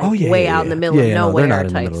 They're not like way out in the middle of nowhere they're not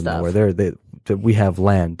in type the middle stuff. of nowhere. We have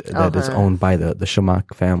land that is owned by the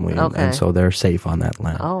Shamak family, and so they're safe on that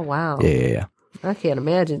land. Oh, wow. Yeah. I can't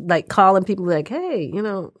imagine. Like calling people like, hey,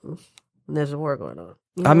 there's a war going on.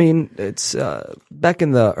 I mean, it's back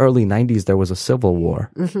in the early 90s, there was a civil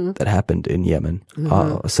war that happened in Yemen,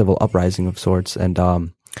 a civil uprising of sorts. And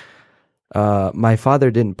my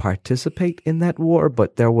father didn't participate in that war,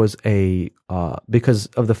 but there was because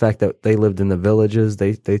of the fact that they lived in the villages,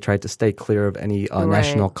 they tried to stay clear of any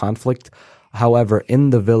national conflict. However, in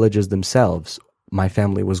the villages themselves, my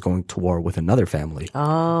family was going to war with another family.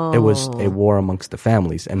 Oh. It was a war amongst the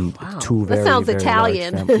families, and two very, sounds very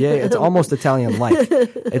Italian. large families. Yeah, it's almost Italian-like.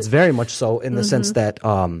 It's very much so in the sense that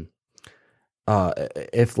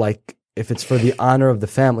if it's for the honor of the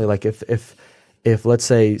family, like if let's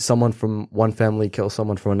say someone from one family kills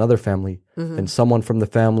someone from another family, and someone from the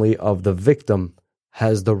family of the victim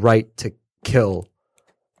has the right to kill.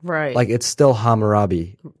 Right. Like it's still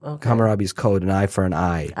Hammurabi. Hammurabi's code, an eye for an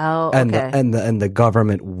eye. Oh, and the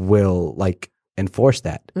government will like enforce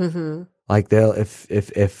that. Like they'll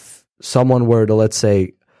if someone were to, let's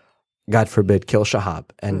say, God forbid, kill Shahab,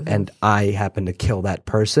 and I happen to kill that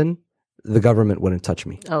person, the government wouldn't touch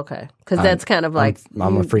me. Okay, because that's kind of like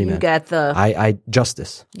I'm a free man. You got the I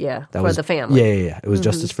justice. Yeah, that for was the family. Yeah. It was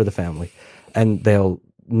justice for the family, and they'll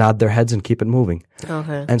nod their heads and keep it moving.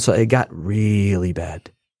 Okay, and so it got really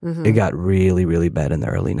bad. It got really, really bad in the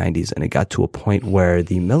early 90s, and it got to a point where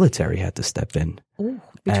the military had to step in. Ooh.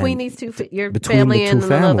 Between these two, your family and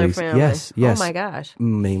another family? Yes. Oh, my gosh.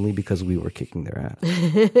 Mainly because we were kicking their ass.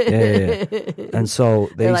 Yeah. And so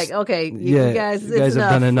they're like, okay, you guys have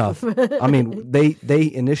done enough. I mean,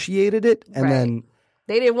 they initiated it, and then...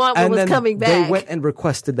 They didn't want what was coming back. They went and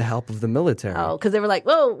requested the help of the military. Oh, because they were like,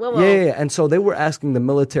 whoa. Yeah, and so they were asking the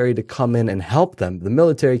military to come in and help them. The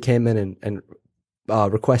military came in and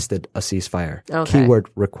requested a ceasefire. Okay. Keyword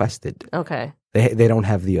requested. Okay. They don't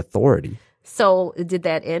have the authority. So did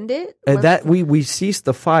that end it? That we ceased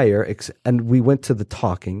the fire and we went to the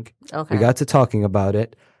talking. Okay. We got to talking about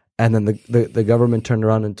it, and then the government turned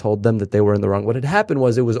around and told them that they were in the wrong. What had happened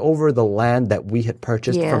was it was over the land that we had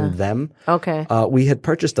purchased from them. Okay. We had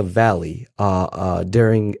purchased a valley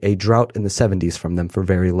during a drought in the 70s from them for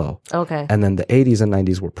very low. Okay. And then the 80s and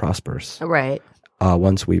 90s were prosperous. Right.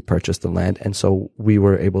 Once we purchased the land, and so we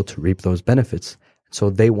were able to reap those benefits.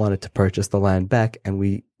 So they wanted to purchase the land back, and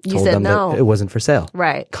we told them that it wasn't for sale.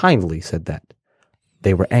 Right. Kindly said that.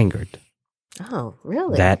 They were angered. Oh,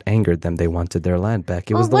 really? That angered them. They wanted their land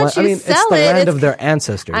back. It was the land. I mean, it's the land of their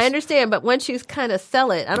ancestors. I understand, but once you kind of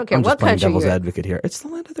sell it, I don't care I'm what country just playing devil's you're advocate here. It's the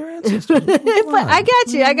land of their ancestors. But I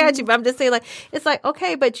got you. But I'm just saying, like, it's like,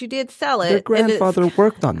 okay, but you did sell it. Their grandfather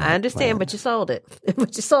worked on that. I understand, but you sold it.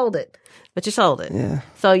 But you sold it. Yeah.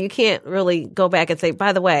 So you can't really go back and say,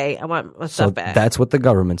 by the way, I want my stuff back. That's what the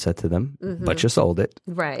government said to them, but you sold it.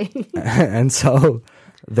 Right. And so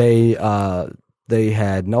they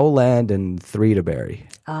had no land and 3 to bury.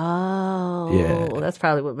 Oh. Yeah. That's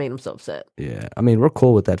probably what made them so upset. Yeah. I mean, we're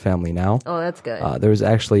cool with that family now. Oh, that's good. There was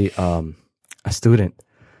actually a student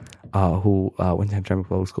who went to Hamtramck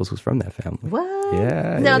Public Schools who's from that family. What?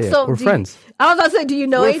 Yeah. Now, yeah. So we're friends. I was about to say, do you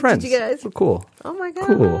know we're it? friends. Did you guys? We're cool. Oh, my God.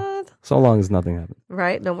 Cool. So long as nothing happens.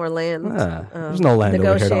 Right? No more land. There's no land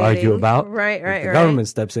over here to argue about. Right. If the government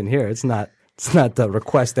steps in here, it's not to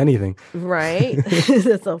request anything. Right.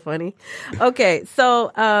 That's so funny. Okay.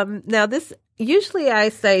 So now this, usually I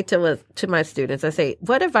say to my students, I say,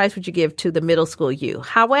 what advice would you give to the middle school you?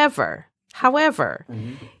 However,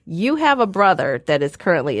 you have a brother that is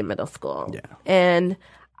currently in middle school. Yeah. And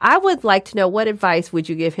I would like to know, what advice would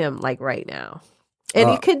you give him like right now? And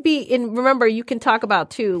it could be, and remember, you can talk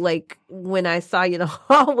about too, like when I saw you in the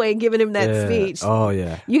hallway giving him that speech. Oh,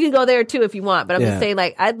 yeah. You can go there too if you want, but I'm just saying,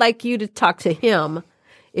 like, I'd like you to talk to him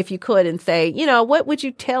if you could and say, what would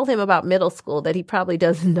you tell him about middle school that he probably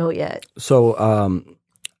doesn't know yet? So,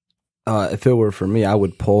 if it were for me, I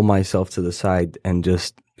would pull myself to the side and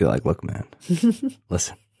just be like, look, man,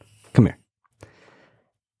 listen, come here.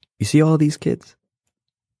 You see all these kids?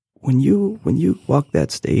 When you walk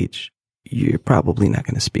that stage, you're probably not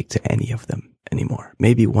going to speak to any of them anymore.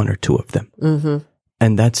 Maybe 1 or 2 of them. Mm-hmm.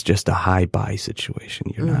 And that's just a high-bye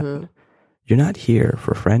situation. You're not here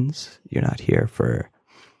for friends. You're not here for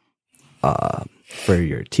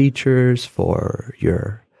your teachers, for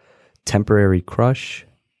your temporary crush.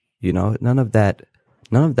 None of that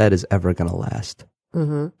is ever going to last.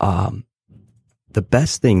 Mm-hmm. the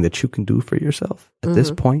best thing that you can do for yourself at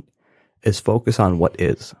this point is focus on what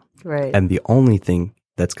is. Right. And the only thing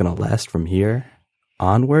that's going to last from here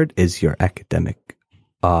onward is your academic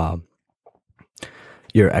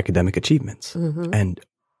achievements. And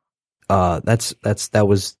that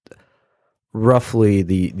was roughly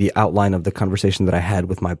the outline of the conversation that I had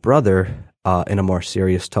with my brother in a more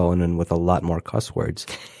serious tone and with a lot more cuss words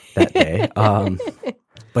that day.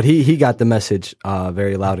 But he got the message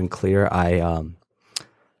very loud and clear.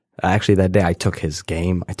 Actually that day I took his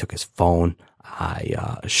game, I took his phone,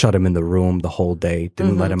 I shut him in the room the whole day,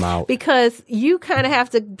 didn't let him out. Because you kind of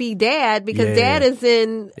have to be dad because dad is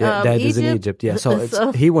in Dad Egypt. is in Egypt, yeah.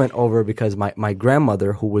 So he went over because my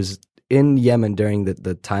grandmother, who was in Yemen during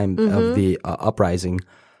the time of the uprising,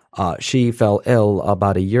 she fell ill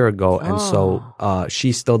about a year ago, and so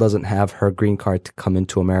she still doesn't have her green card to come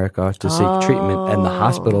into America to seek treatment, and the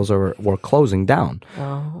hospitals were closing down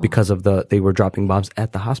because of they were dropping bombs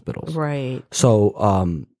at the hospitals. Right.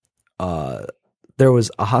 So there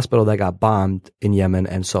was a hospital that got bombed in Yemen,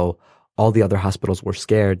 and so all the other hospitals were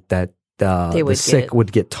scared that the sick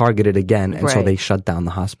would get targeted again, and so they shut down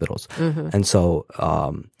the hospitals. And so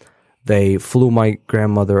they flew my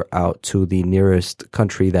grandmother out to the nearest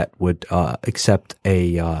country that would accept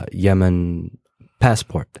a Yemen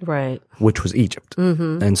passport, right? Which was Egypt.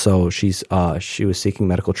 And so she was seeking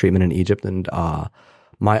medical treatment in Egypt, and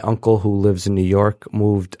my uncle, who lives in New York,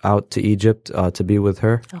 moved out to Egypt to be with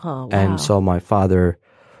her. Oh, wow. And so my father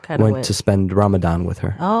went to spend Ramadan with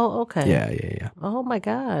her. Oh, okay. Yeah. Oh my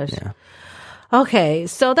gosh. Yeah. Okay,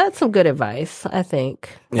 so that's some good advice, I think.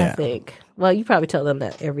 Yeah. Well, you probably tell them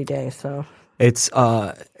that every day, so. It's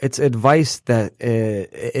advice that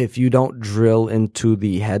if you don't drill into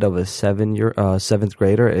the head of a seventh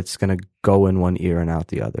grader, it's gonna go in one ear and out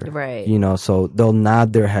the other. Right. So they'll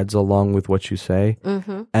nod their heads along with what you say,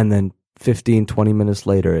 and then 15, 20 minutes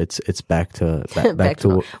later, it's back to back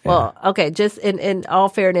to. Well, okay. Just in all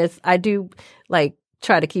fairness, I do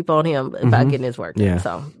try to keep on him about getting his work done. Yeah.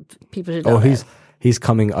 So people should know that. He's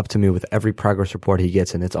coming up to me with every progress report he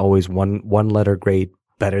gets, and it's always one letter grade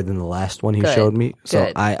better than the last one he showed me.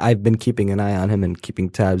 So I've been keeping an eye on him and keeping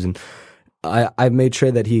tabs, and I've made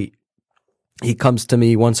sure that he comes to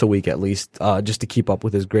me once a week at least, just to keep up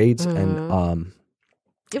with his grades. And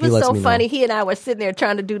it was so funny. He and I were sitting there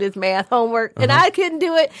trying to do this math homework, and I couldn't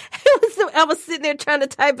do it. I was sitting there trying to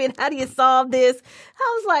type in, how do you solve this?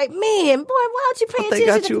 I was like, man, boy, why don't you pay attention? They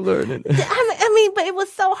got you learning. I mean, but it was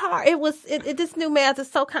so hard. This new math is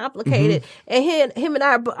so complicated. And him and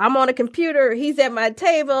I'm on a computer. He's at my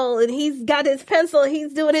table, and he's got his pencil.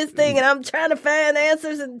 He's doing his thing, and I'm trying to find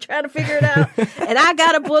answers and trying to figure it out. And I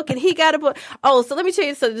got a book, and he got a book. Oh, so let me tell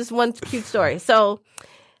you this one cute story. So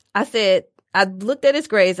I looked at his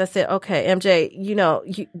grades. I said, okay,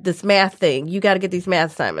 MJ, this math thing, you got to get these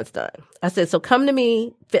math assignments done. I said, so come to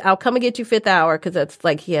me. I'll come and get you 5th hour, because that's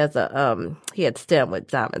he had STEM with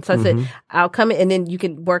Diamond. So I said, I'll come in, and then you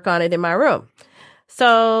can work on it in my room.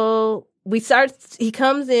 So he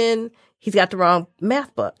comes in, he's got the wrong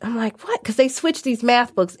math book. I'm like, what? Because they switch these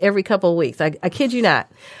math books every couple of weeks. I kid you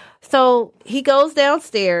not. So he goes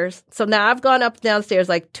downstairs. So now I've gone up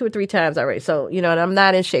downstairs 2 or 3 times already. So, and I'm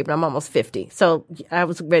not in shape, and I'm almost 50. So I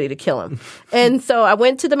was ready to kill him. And so I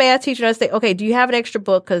went to the math teacher, and I said, okay, do you have an extra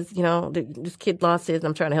book? Because, this kid lost his, and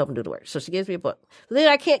I'm trying to help him do the work. So she gives me a book. So then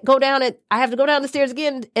I can't go down I have to go down the stairs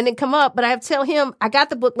again and then come up, but I have to tell him, I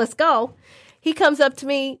got the book, let's go. He comes up to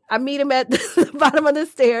me. I meet him at the bottom of the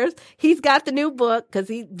stairs. He's got the new book because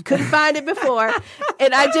he couldn't find it before.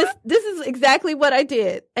 And this is exactly what I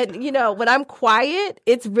did. And, when I'm quiet,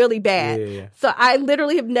 it's really bad. Yeah. So I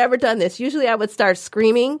literally have never done this. Usually I would start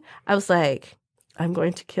screaming. I was like, I'm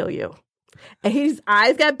going to kill you. And his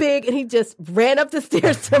eyes got big, and he just ran up the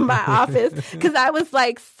stairs to my office, because I was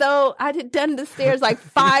I had done the stairs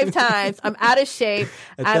 5 times. I'm out of shape.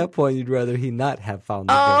 At that point, you'd rather he not have found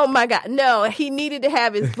the book. Oh my God. No, he needed to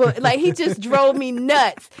have his book. He just drove me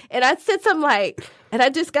nuts. And I said something and I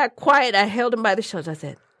just got quiet. I held him by the shoulders. I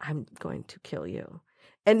said, I'm going to kill you.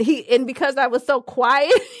 And because I was so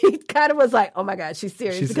quiet, he kind of was like, oh my God, she's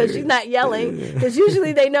serious, because she's not yelling. Because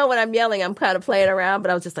usually they know when I'm yelling, I'm kind of playing around, but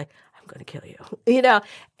I was just like, I'm going to kill you,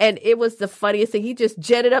 and it was the funniest thing. He just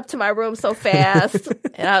jetted up to my room so fast.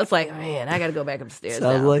 And I was like, man, I got to go back upstairs.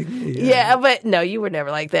 Sounds like me. Yeah, but no, you were never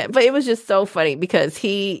like that. But it was just so funny, because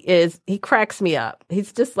he cracks me up.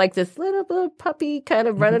 He's just like this little puppy kind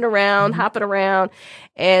of running around, hopping around.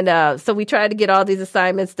 And so we tried to get all these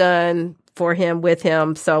assignments done for him, with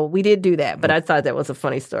him. So we did do that. But I thought that was a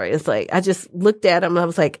funny story. It's I just looked at him, and I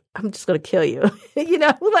was like, I'm just going to kill you. He's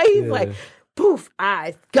like, poof,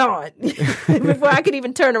 eyes gone before I could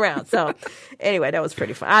even turn around. So anyway, that was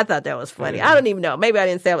pretty fun. I thought that was funny. I don't even know. Maybe I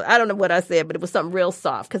didn't say, I don't know what I said, but it was something real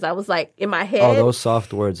soft because I was like in my head. Oh, those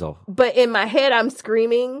soft words, though. But in my head, I'm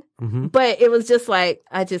screaming. But it was just like,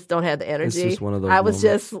 I just don't have the energy. It's just one of those I was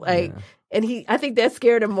moments. just like, and I think that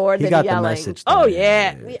scared him more than got the yelling. message, though. Oh,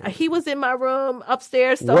 yeah. He was in my room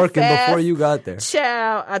upstairs so Working fast. before you got there.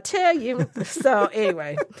 Child, I tell you. So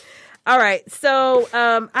anyway. All right. So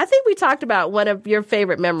I think we talked about one of your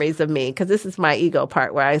favorite memories of me, because this is my ego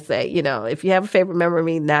part where I say, you know, if you have a favorite memory of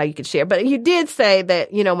me, now you can share. But you did say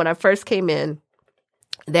that, you know, when I first came in,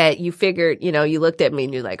 that you figured, you know, you looked at me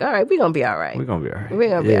and you're like, all right, we're going to be all right. We're going to be all right. We're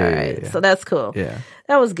going to be all right. Yeah. So that's cool. Yeah.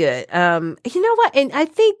 That was good. You know what? And I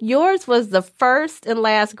think yours was the first and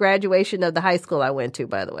last graduation of the high school I went to,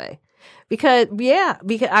 by the way. Because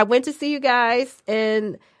I went to see you guys,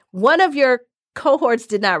 and one of your cohorts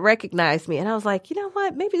did not recognize me. And I was like, you know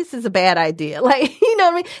what? Maybe this is a bad idea. Like, you know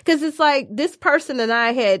what I mean? Because it's like this person and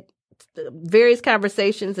I had various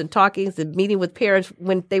conversations and talkings and meeting with parents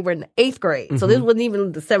when they were in the 8th grade. So this wasn't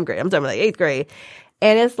even the 7th grade. I'm talking about like 8th grade.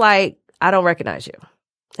 And it's like, I don't recognize you.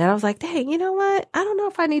 And I was like, dang, you know what? I don't know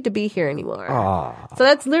if I need to be here anymore. Aww. So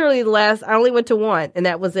that's literally the last. I only went to one, and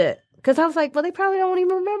that was it. Because I was like, well, they probably don't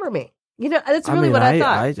even remember me. You know, that's really what I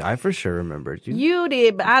thought. I for sure remembered you. You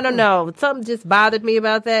did, but I don't know. Something just bothered me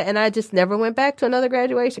about that, and I just never went back to another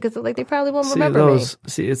graduation because like they probably won't remember me.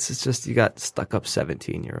 See, it's just you got stuck up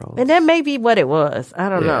 17-year-olds. And that may be what it was. I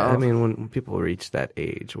don't know. I mean, when people reach that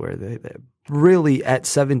age where they're really at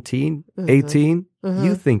 17, 18,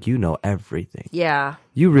 you think you know everything. Yeah.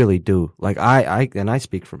 You really do. Like I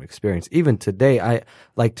speak from experience. Even today,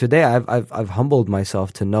 I've humbled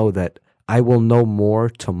myself to know that I will know more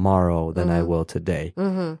tomorrow than I will today.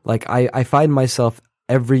 Like I find myself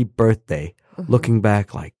every birthday looking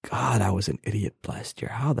back like, God, I was an idiot last year.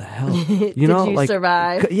 How the hell? You know, Did you like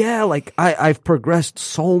survive? Yeah, like I've progressed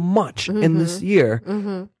so much in this year.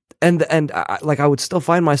 And I would still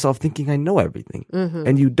find myself thinking I know everything.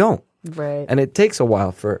 And you don't. Right. And it takes a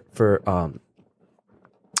while for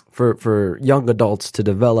young adults to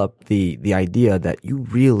develop the idea that you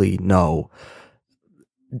really know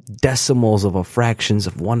decimals of a fractions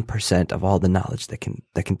of 1% of all the knowledge that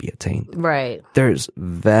can be attained. Right. There's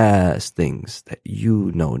vast things that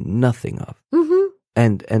you know nothing of.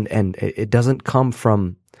 And it doesn't come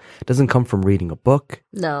from reading a book.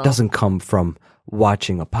 No. It doesn't come from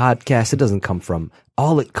watching a podcast. It doesn't come from,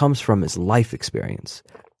 all it comes from is life experience,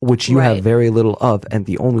 which you have very little of, and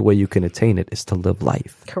the only way you can attain it is to live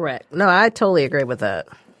life. Correct. No, I totally agree with that.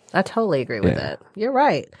 That. You're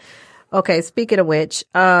right. Okay, speaking of which,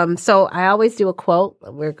 so I always do a quote.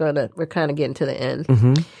 We're kind of getting to the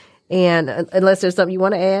end. And unless there's something you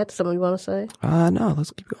want to add, something you want to say? No,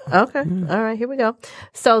 let's keep going. Okay. All right, here we go.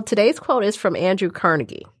 So today's quote is from Andrew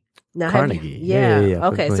Carnegie. Now, Carnegie. Yeah.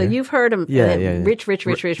 Okay, so you've heard him. Yeah. Rich.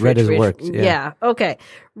 Read his works. Yeah. Okay.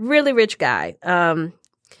 Really rich guy.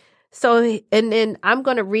 So, and then I'm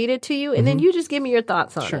going to read it to you, and then you just give me your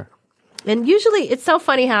thoughts on it. And usually it's so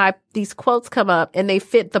funny how these quotes come up and they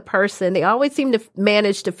fit the person. They always seem to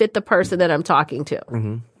manage to fit the person that I'm talking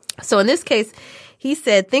to. So in this case, he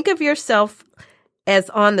said, think of yourself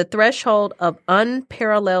as on the threshold of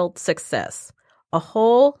unparalleled success. A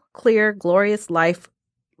whole, clear, glorious life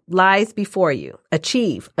lies before you.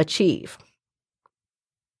 Achieve.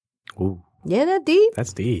 Ooh. Yeah, that deep?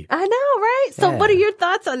 That's deep. I know, right? So what are your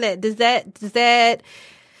thoughts on that? Does that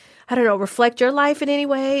I don't know, reflect your life in any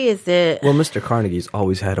way? Is it? Well, Mr. Carnegie's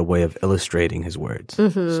always had a way of illustrating his words.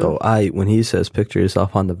 So when he says, picture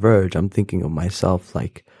yourself on the verge, I'm thinking of myself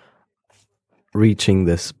like reaching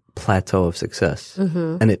this plateau of success.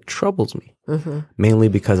 And it troubles me, mainly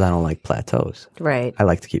because I don't like plateaus. Right. I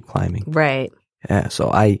like to keep climbing. Right. Yeah. So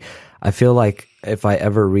I feel like if I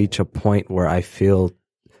ever reach a point where I feel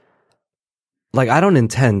like I don't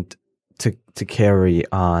intend to carry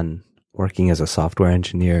on working as a software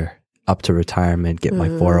engineer up to retirement, get my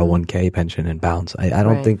 401k pension and bounce. I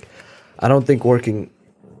don't think working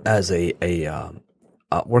as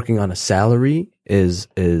working on a salary is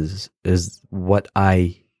what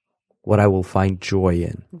I will find joy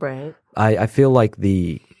in. Right. I feel like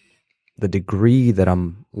the degree that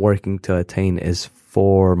I'm working to attain is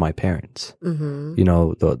for my parents. You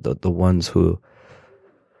know, the ones who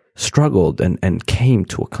struggled and came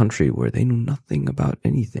to a country where they knew nothing about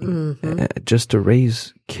anything, just to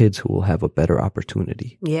raise kids who will have a better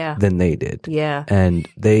opportunity than they did. Yeah. And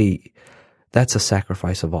they that's a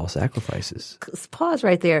sacrifice of all sacrifices. Pause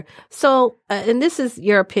right there. So, and this is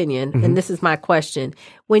your opinion, and this is my question.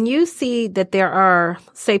 When you see that there are,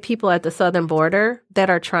 say, people at the southern border that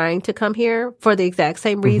are trying to come here for the exact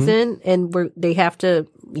same reason, and they have to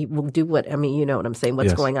do what, I mean, you know what I'm saying,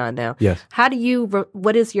 what's going on now. Yes. How do you,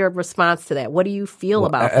 what is your response to that? What do you feel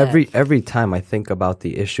about that? Every time I think about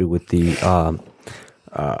the issue with the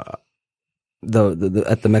at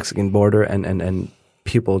the Mexican border and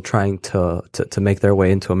people trying to make their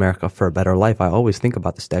way into America for a better life, I always think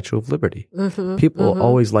about the Statue of Liberty. People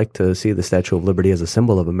always like to see the Statue of Liberty as a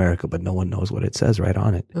symbol of America, but no one knows what it says right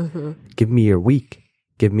on it. Give me your weak.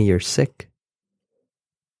 Give me your sick.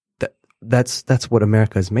 That's what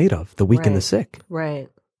America is made of, the weak and the sick. Right.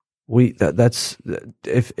 That's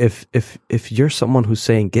if you're someone who's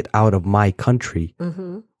saying, get out of my country,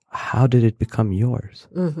 how did it become yours?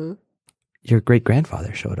 Your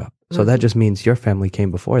great-grandfather showed up. So that just means your family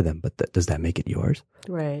came before them, but does that make it yours?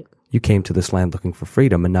 Right. You came to this land looking for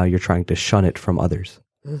freedom, and now you're trying to shun it from others.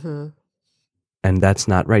 And that's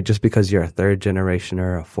not right. Just because you're a third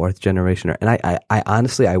generationer, a fourth generationer, and I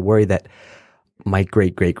honestly, I worry that my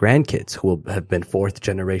great-great-grandkids, who will have been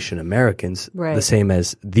fourth-generation Americans, the same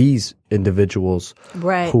as these individuals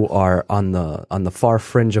who are on the far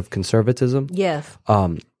fringe of conservatism,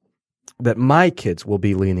 that my kids will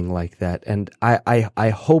be leaning like that. And I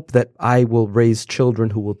hope that I will raise children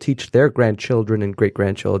who will teach their grandchildren and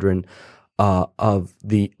great-grandchildren of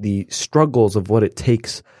the struggles of what it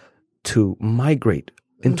takes to migrate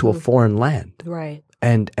into a foreign land. Right.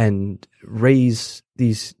 And raise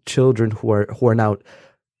these children who are now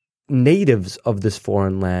natives of this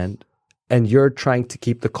foreign land, and you're trying to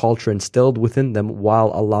keep the culture instilled within them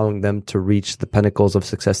while allowing them to reach the pinnacles of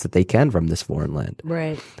success that they can from this foreign land.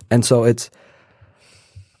 Right. And so it's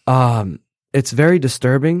very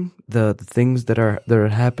disturbing, the things that are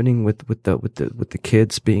happening with the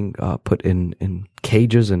kids being put in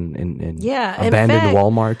cages and abandoned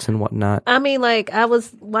Walmarts and whatnot. I mean, like, I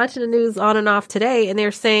was watching the news on and off today, and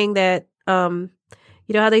they're saying that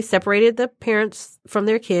you know how they separated the parents from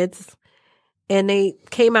their kids, and they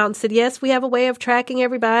came out and said, yes, we have a way of tracking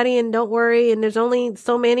everybody, and don't worry, and there's only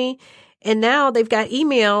so many. And now they've got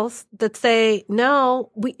emails that say,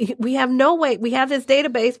 no, we have no way. We have this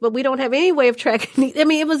database, but we don't have any way of tracking. I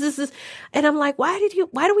mean, it was this, and I'm like, why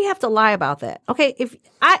do we have to lie about that? Okay.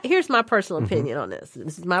 Here's my personal opinion on this.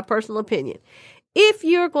 This is my personal opinion. If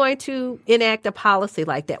you're going to enact a policy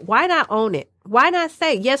like that, why not own it? Why not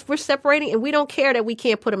say, yes, we're separating and we don't care that we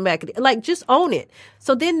can't put them back? Like, just own it.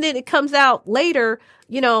 So then it comes out later,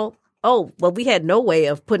 you know, oh, well, we had no way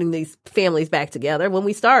of putting these families back together when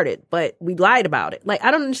we started, but we lied about it. Like,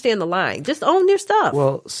 I don't understand the lying. Just own your stuff.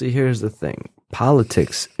 Well, see, here's the thing.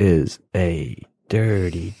 Politics is a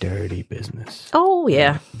dirty, dirty business. Oh,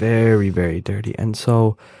 yeah. Very, very dirty. And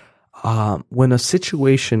so when a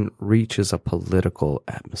situation reaches a political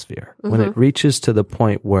atmosphere, when it reaches to the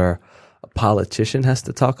point where a politician has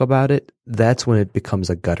to talk about it, that's when it becomes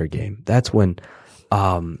a gutter game. That's when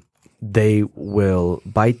they will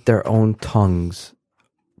bite their own tongues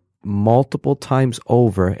multiple times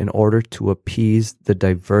over in order to appease the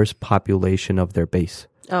diverse population of their base.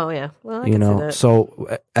 Oh, yeah. Well, I you can know, see that.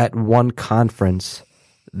 so at one conference,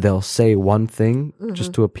 they'll say one thing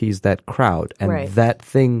just to appease that crowd, and that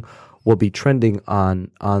thing will be trending on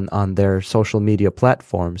their social media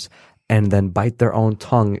platforms, and then bite their own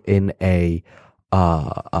tongue in a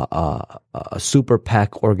super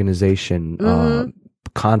PAC organization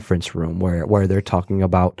conference room where they're talking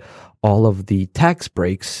about all of the tax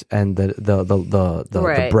breaks and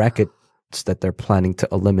the brackets that they're planning to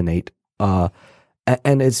eliminate.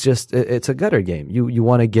 And it's just it's a gutter game. You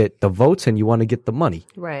want to get the votes and you want to get the money,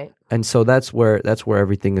 right? And so that's where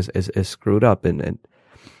everything is screwed up. And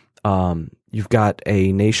you've got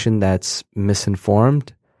a nation that's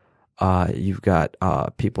misinformed. You've got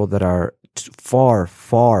people that are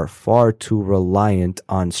far too reliant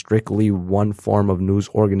on strictly one form of news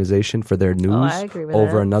organization for their news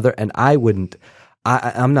over another. And I wouldn't.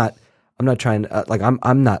 I'm not trying to like.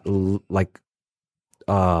 I'm not like.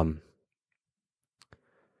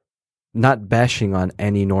 Not bashing on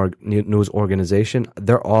any news organization.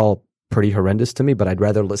 They're all pretty horrendous to me, but I'd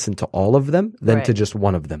rather listen to all of them than to just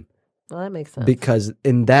one of them. Well, that makes sense. Because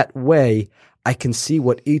in that way, I can see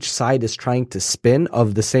what each side is trying to spin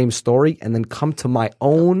of the same story and then come to my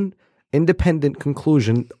own independent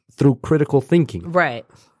conclusion through critical thinking. Right.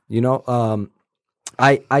 You know,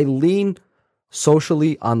 I lean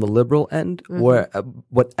socially on the liberal end, where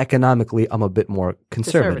but economically I'm a bit more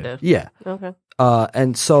conservative. Yeah. Okay.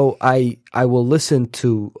 And so I will listen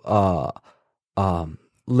to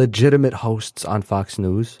legitimate hosts on Fox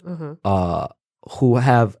News who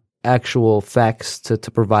have actual facts to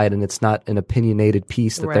provide, and it's not an opinionated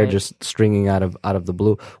piece that they're just stringing out of the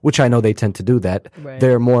blue, which I know they tend to do that. Right.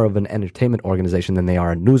 They're more of an entertainment organization than they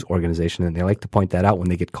are a news organization, and they like to point that out when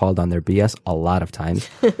they get called on their BS a lot of times.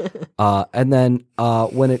 And then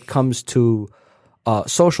when it comes to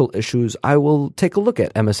social issues, I will take a look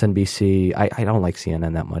at MSNBC. I don't like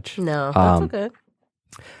CNN that much. No, that's okay.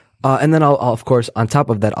 And then I'll, of course, on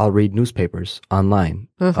top of that, I'll read newspapers online.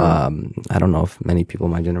 I don't know if many people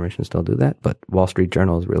my generation still do that, but Wall Street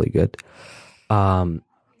Journal is really good. And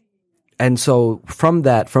so from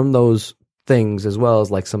those things, as well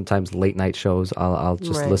as like sometimes late night shows, I'll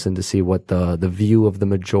just listen to see what the view of the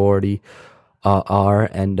majority are,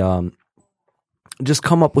 and just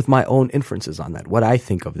come up with my own inferences on that, what I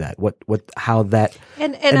think of that, how that,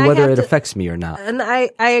 and whether it affects me or not. And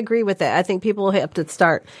I agree with that. I think people have to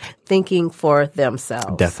start thinking for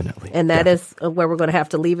themselves. Definitely. And that is where we're going to have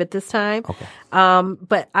to leave it this time. Okay.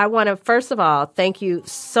 But I want to, first of all, thank you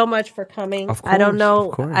so much for coming. Of course, I don't know.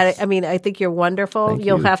 Of course. I mean, I think you're wonderful.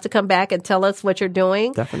 You'll have to come back and tell us what you're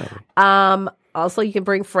doing. Definitely. Also, you can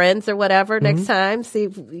bring friends or whatever next time. See,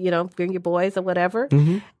 bring your boys or whatever.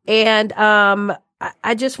 And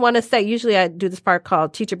I just want to say, usually I do this part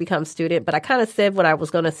called Teacher Becomes Student, but I kind of said what I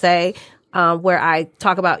was going to say, where I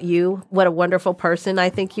talk about you, what a wonderful person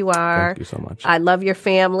I think you are. Thank you so much. I love your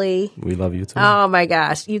family. We love you too. Oh my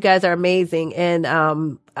gosh, you guys are amazing. And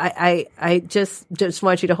I just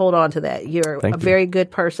want you to hold on to that. You're a very good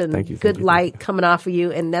person, good light coming off of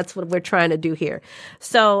you, and that's what we're trying to do here.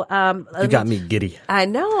 So you got me giddy. I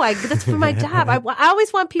know. That's for my job. I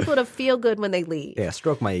always want people to feel good when they leave. Yeah,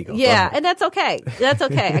 stroke my ego. Yeah, and that's okay. That's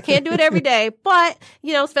okay. I can't do it every day, but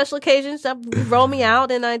special occasions roll me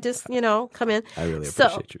out, and I just come in. I really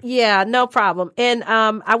appreciate you. Yeah, no problem. And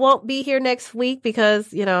I won't be here next week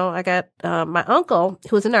because I got my uncle,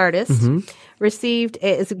 who's an artist,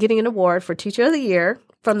 is getting an award for Teacher of the Year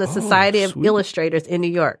from the Society of Illustrators in New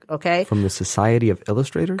York. Okay, from the Society of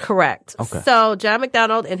Illustrators. Correct. Okay. So John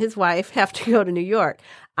McDonald and his wife have to go to New York.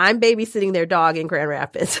 I'm babysitting their dog in Grand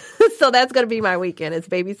Rapids. So that's going to be my weekend. It's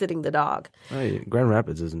babysitting the dog. Hey, Grand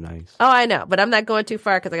Rapids is nice. Oh, I know. But I'm not going too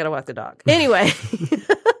far because I got to walk the dog. Anyway,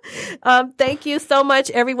 thank you so much,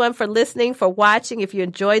 everyone, for listening, for watching. If you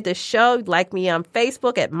enjoyed the show, like me on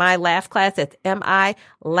Facebook at My Laugh Class. It's MI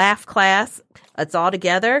Laugh Class. It's all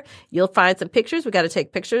together. You'll find some pictures. We got to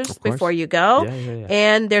take pictures before you go. Yeah.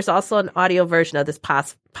 And there's also an audio version of this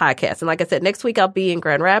podcast. And like I said, next week I'll be in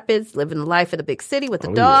Grand Rapids, living life in a big city with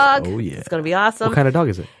a dog. Yeah. Oh, yeah. It's going to be awesome. What kind of dog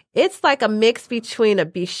is it? It's like a mix between a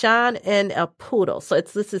Bichon and a poodle. So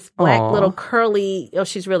it's this black little curly. Oh,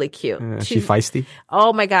 she's really cute. She's feisty?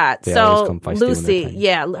 Oh, my God. They so Lucy,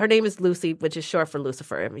 her name is Lucy, which is short for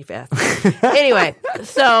Lucifer. Anyway,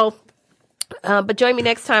 so... but join me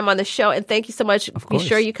next time on the show, and thank you so much. Be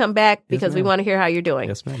sure you come back because we want to hear how you're doing.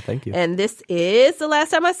 Yes, ma'am. Thank you. And this is the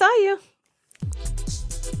last time I saw you.